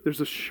fruit,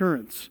 there's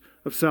assurance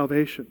of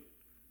salvation.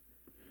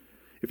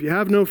 If you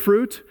have no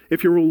fruit,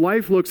 if your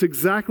life looks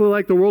exactly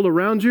like the world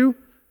around you,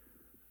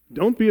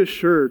 don't be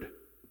assured.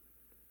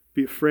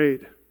 Be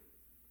afraid.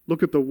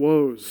 Look at the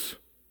woes.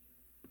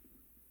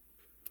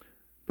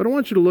 But I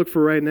want you to look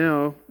for right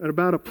now at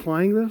about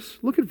applying this.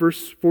 Look at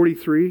verse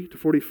 43 to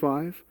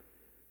 45.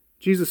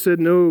 Jesus said,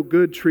 "No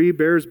good tree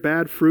bears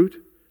bad fruit,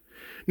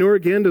 nor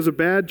again does a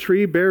bad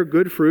tree bear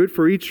good fruit,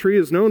 for each tree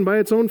is known by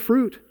its own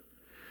fruit.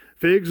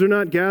 Figs are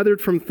not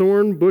gathered from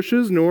thorn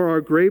bushes, nor are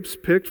grapes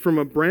picked from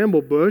a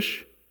bramble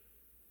bush.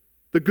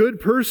 The good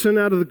person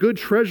out of the good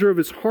treasure of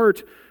his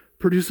heart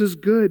produces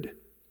good.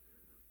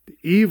 The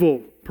evil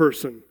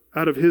person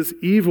out of his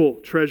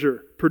evil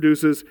treasure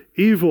produces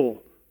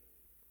evil.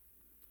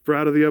 For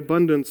out of the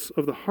abundance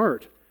of the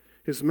heart,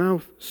 his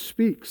mouth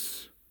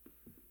speaks."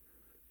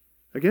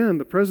 Again,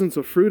 the presence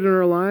of fruit in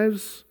our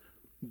lives,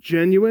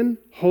 genuine,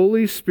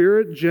 Holy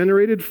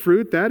Spirit-generated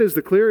fruit, that is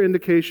the clear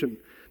indication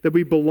that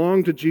we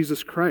belong to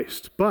Jesus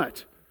Christ.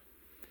 But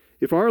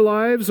if our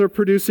lives are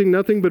producing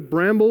nothing but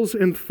brambles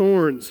and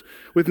thorns,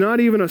 with not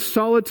even a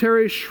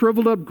solitary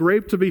shriveled-up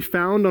grape to be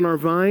found on our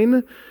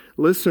vine,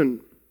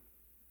 listen,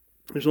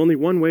 there's only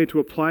one way to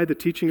apply the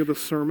teaching of the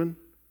sermon.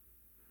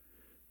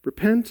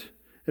 Repent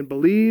and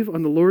believe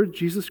on the Lord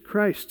Jesus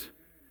Christ,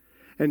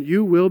 and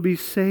you will be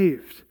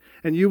saved,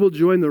 and you will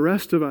join the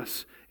rest of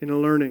us in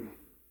learning.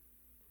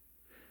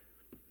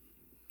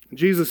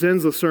 Jesus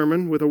ends the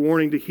sermon with a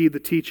warning to heed the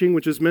teaching,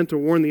 which is meant to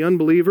warn the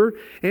unbeliever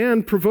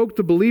and provoke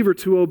the believer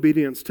to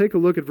obedience. Take a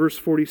look at verse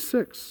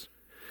 46.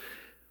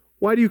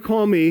 "Why do you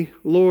call me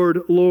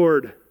Lord,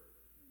 Lord,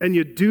 and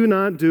you do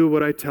not do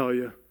what I tell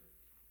you?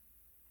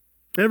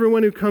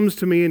 Everyone who comes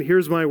to me and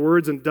hears my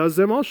words and does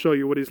them, I'll show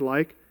you what he's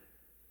like.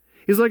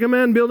 He's like a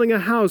man building a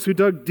house who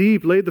dug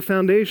deep, laid the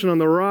foundation on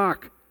the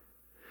rock.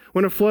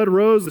 When a flood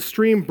rose, the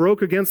stream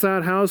broke against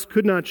that house,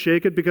 could not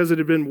shake it because it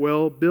had been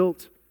well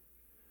built.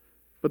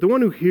 But the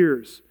one who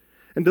hears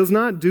and does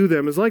not do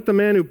them is like the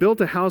man who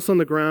built a house on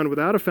the ground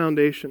without a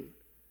foundation.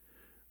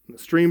 When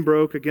the stream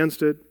broke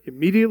against it,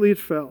 immediately it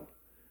fell,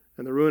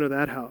 and the ruin of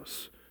that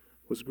house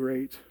was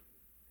great."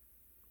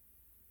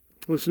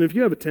 Listen, if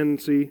you have a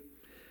tendency,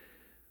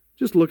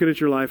 just looking at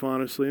your life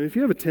honestly, and if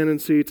you have a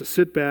tendency to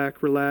sit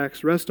back,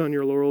 relax, rest on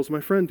your laurels, my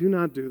friend, do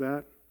not do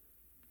that.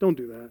 Don't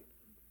do that.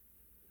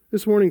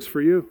 This warning's for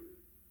you.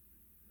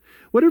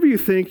 Whatever you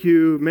think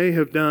you may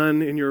have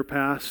done in your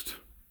past,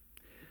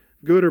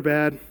 good or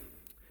bad,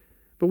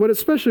 but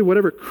especially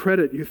whatever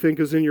credit you think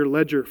is in your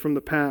ledger from the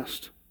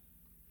past,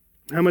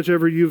 how much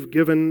ever you've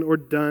given or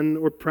done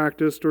or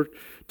practiced or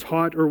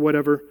taught or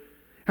whatever,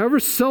 however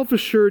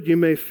self-assured you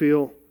may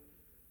feel,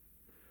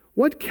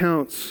 what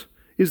counts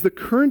is the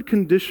current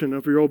condition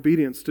of your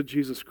obedience to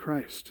Jesus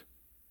Christ.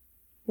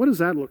 What does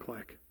that look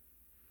like?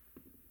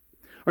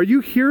 Are you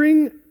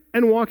hearing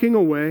and walking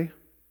away?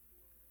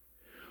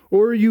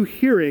 Or are you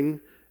hearing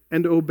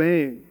and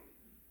obeying?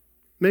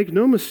 Make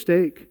no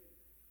mistake.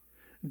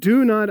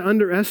 Do not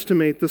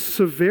underestimate the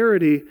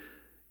severity,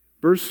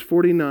 verse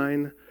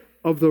 49,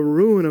 of the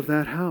ruin of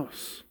that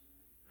house.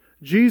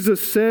 Jesus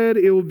said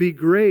it will be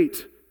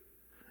great.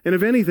 And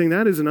if anything,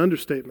 that is an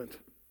understatement.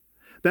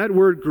 That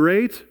word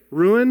great,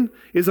 ruin,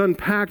 is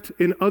unpacked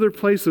in other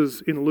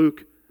places in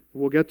Luke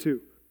we'll get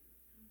to.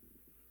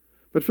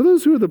 But for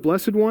those who are the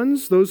blessed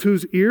ones, those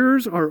whose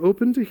ears are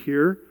open to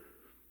hear,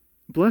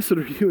 blessed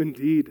are you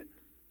indeed.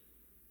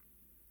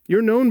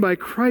 You're known by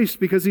Christ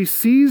because he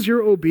sees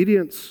your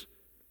obedience.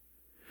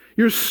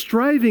 You're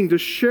striving to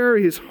share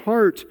his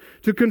heart,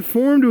 to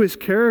conform to his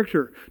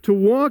character, to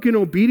walk in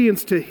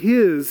obedience to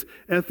his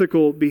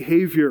ethical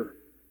behavior.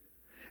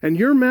 And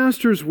your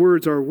master's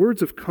words are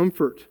words of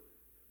comfort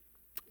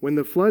when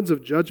the floods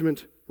of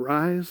judgment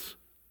rise.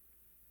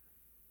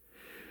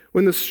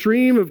 When the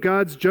stream of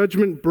God's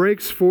judgment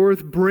breaks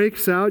forth,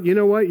 breaks out, you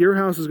know what? Your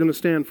house is going to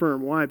stand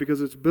firm. Why? Because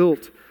it's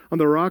built on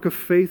the rock of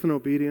faith and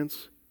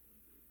obedience,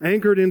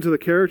 anchored into the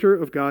character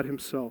of God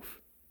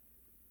himself.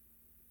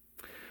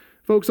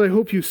 Folks, I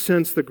hope you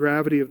sense the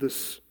gravity of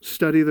this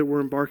study that we're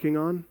embarking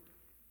on.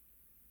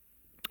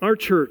 Our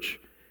church,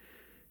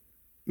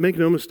 make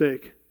no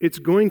mistake, it's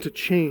going to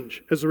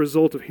change as a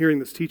result of hearing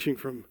this teaching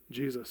from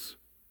Jesus.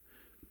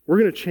 We're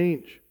going to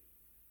change.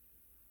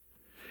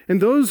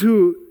 And those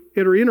who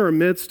are in our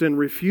midst and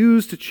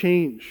refuse to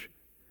change,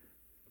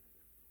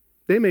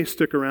 they may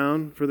stick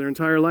around for their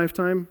entire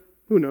lifetime.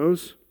 Who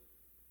knows?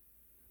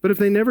 But if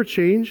they never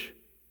change,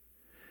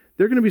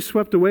 they're going to be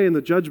swept away in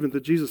the judgment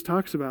that Jesus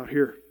talks about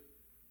here.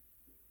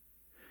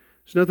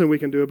 There's nothing we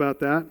can do about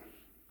that.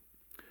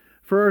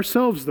 For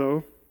ourselves,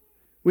 though,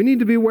 we need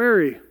to be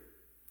wary.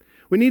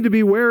 We need to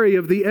be wary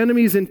of the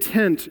enemy's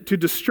intent to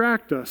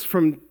distract us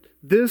from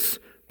this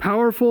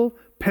powerful,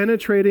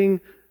 penetrating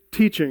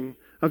teaching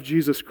of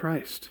Jesus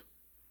Christ.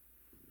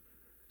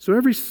 So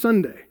every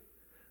Sunday,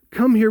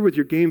 come here with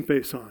your game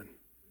face on.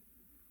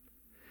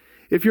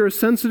 If you're a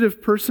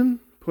sensitive person,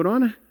 put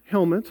on a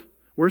helmet,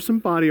 wear some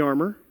body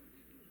armor.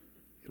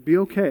 It'll be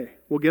okay.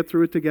 We'll get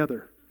through it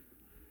together.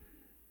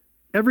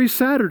 Every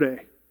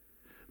Saturday,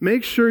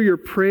 make sure you're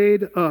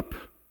prayed up.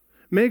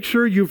 Make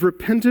sure you've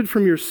repented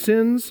from your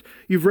sins.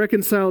 You've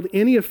reconciled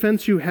any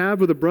offense you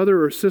have with a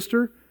brother or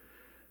sister.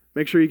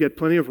 Make sure you get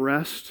plenty of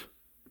rest.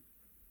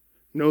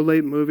 No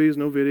late movies,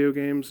 no video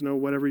games, no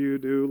whatever you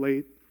do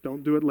late.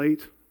 Don't do it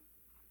late.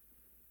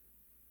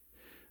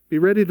 Be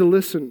ready to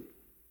listen,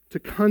 to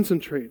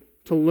concentrate,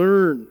 to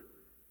learn.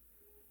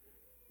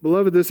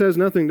 Beloved, this has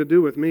nothing to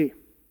do with me.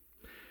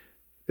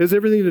 It has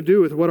everything to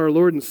do with what our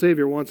Lord and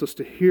Savior wants us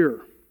to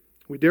hear.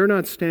 We dare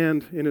not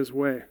stand in his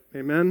way.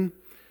 Amen?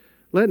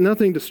 Let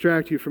nothing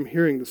distract you from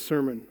hearing the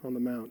Sermon on the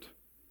Mount.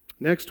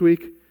 Next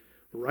week,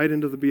 right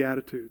into the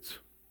Beatitudes.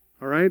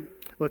 All right?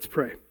 Let's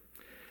pray.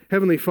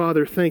 Heavenly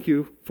Father, thank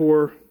you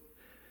for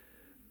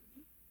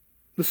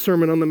the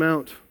Sermon on the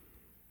Mount.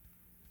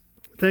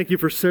 Thank you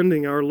for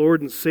sending our Lord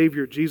and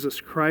Savior,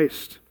 Jesus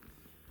Christ,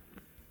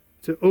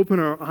 to open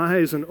our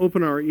eyes and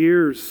open our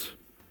ears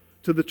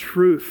to the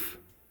truth.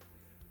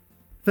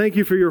 Thank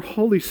you for your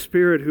Holy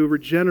Spirit who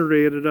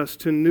regenerated us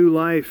to new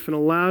life and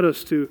allowed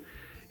us to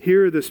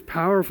hear this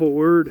powerful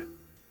word.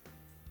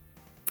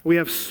 We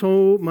have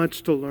so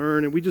much to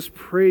learn, and we just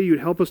pray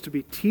you'd help us to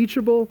be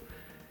teachable,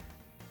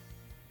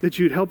 that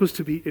you'd help us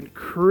to be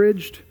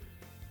encouraged,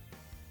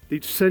 that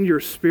you'd send your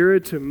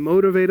Spirit to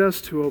motivate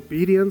us to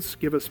obedience,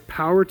 give us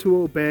power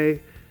to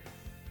obey,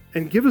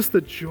 and give us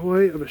the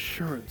joy of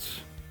assurance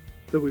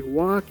that we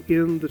walk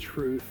in the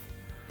truth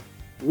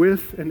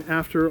with and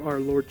after our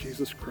Lord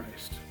Jesus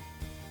Christ.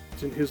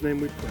 It's in his name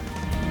we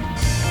pray.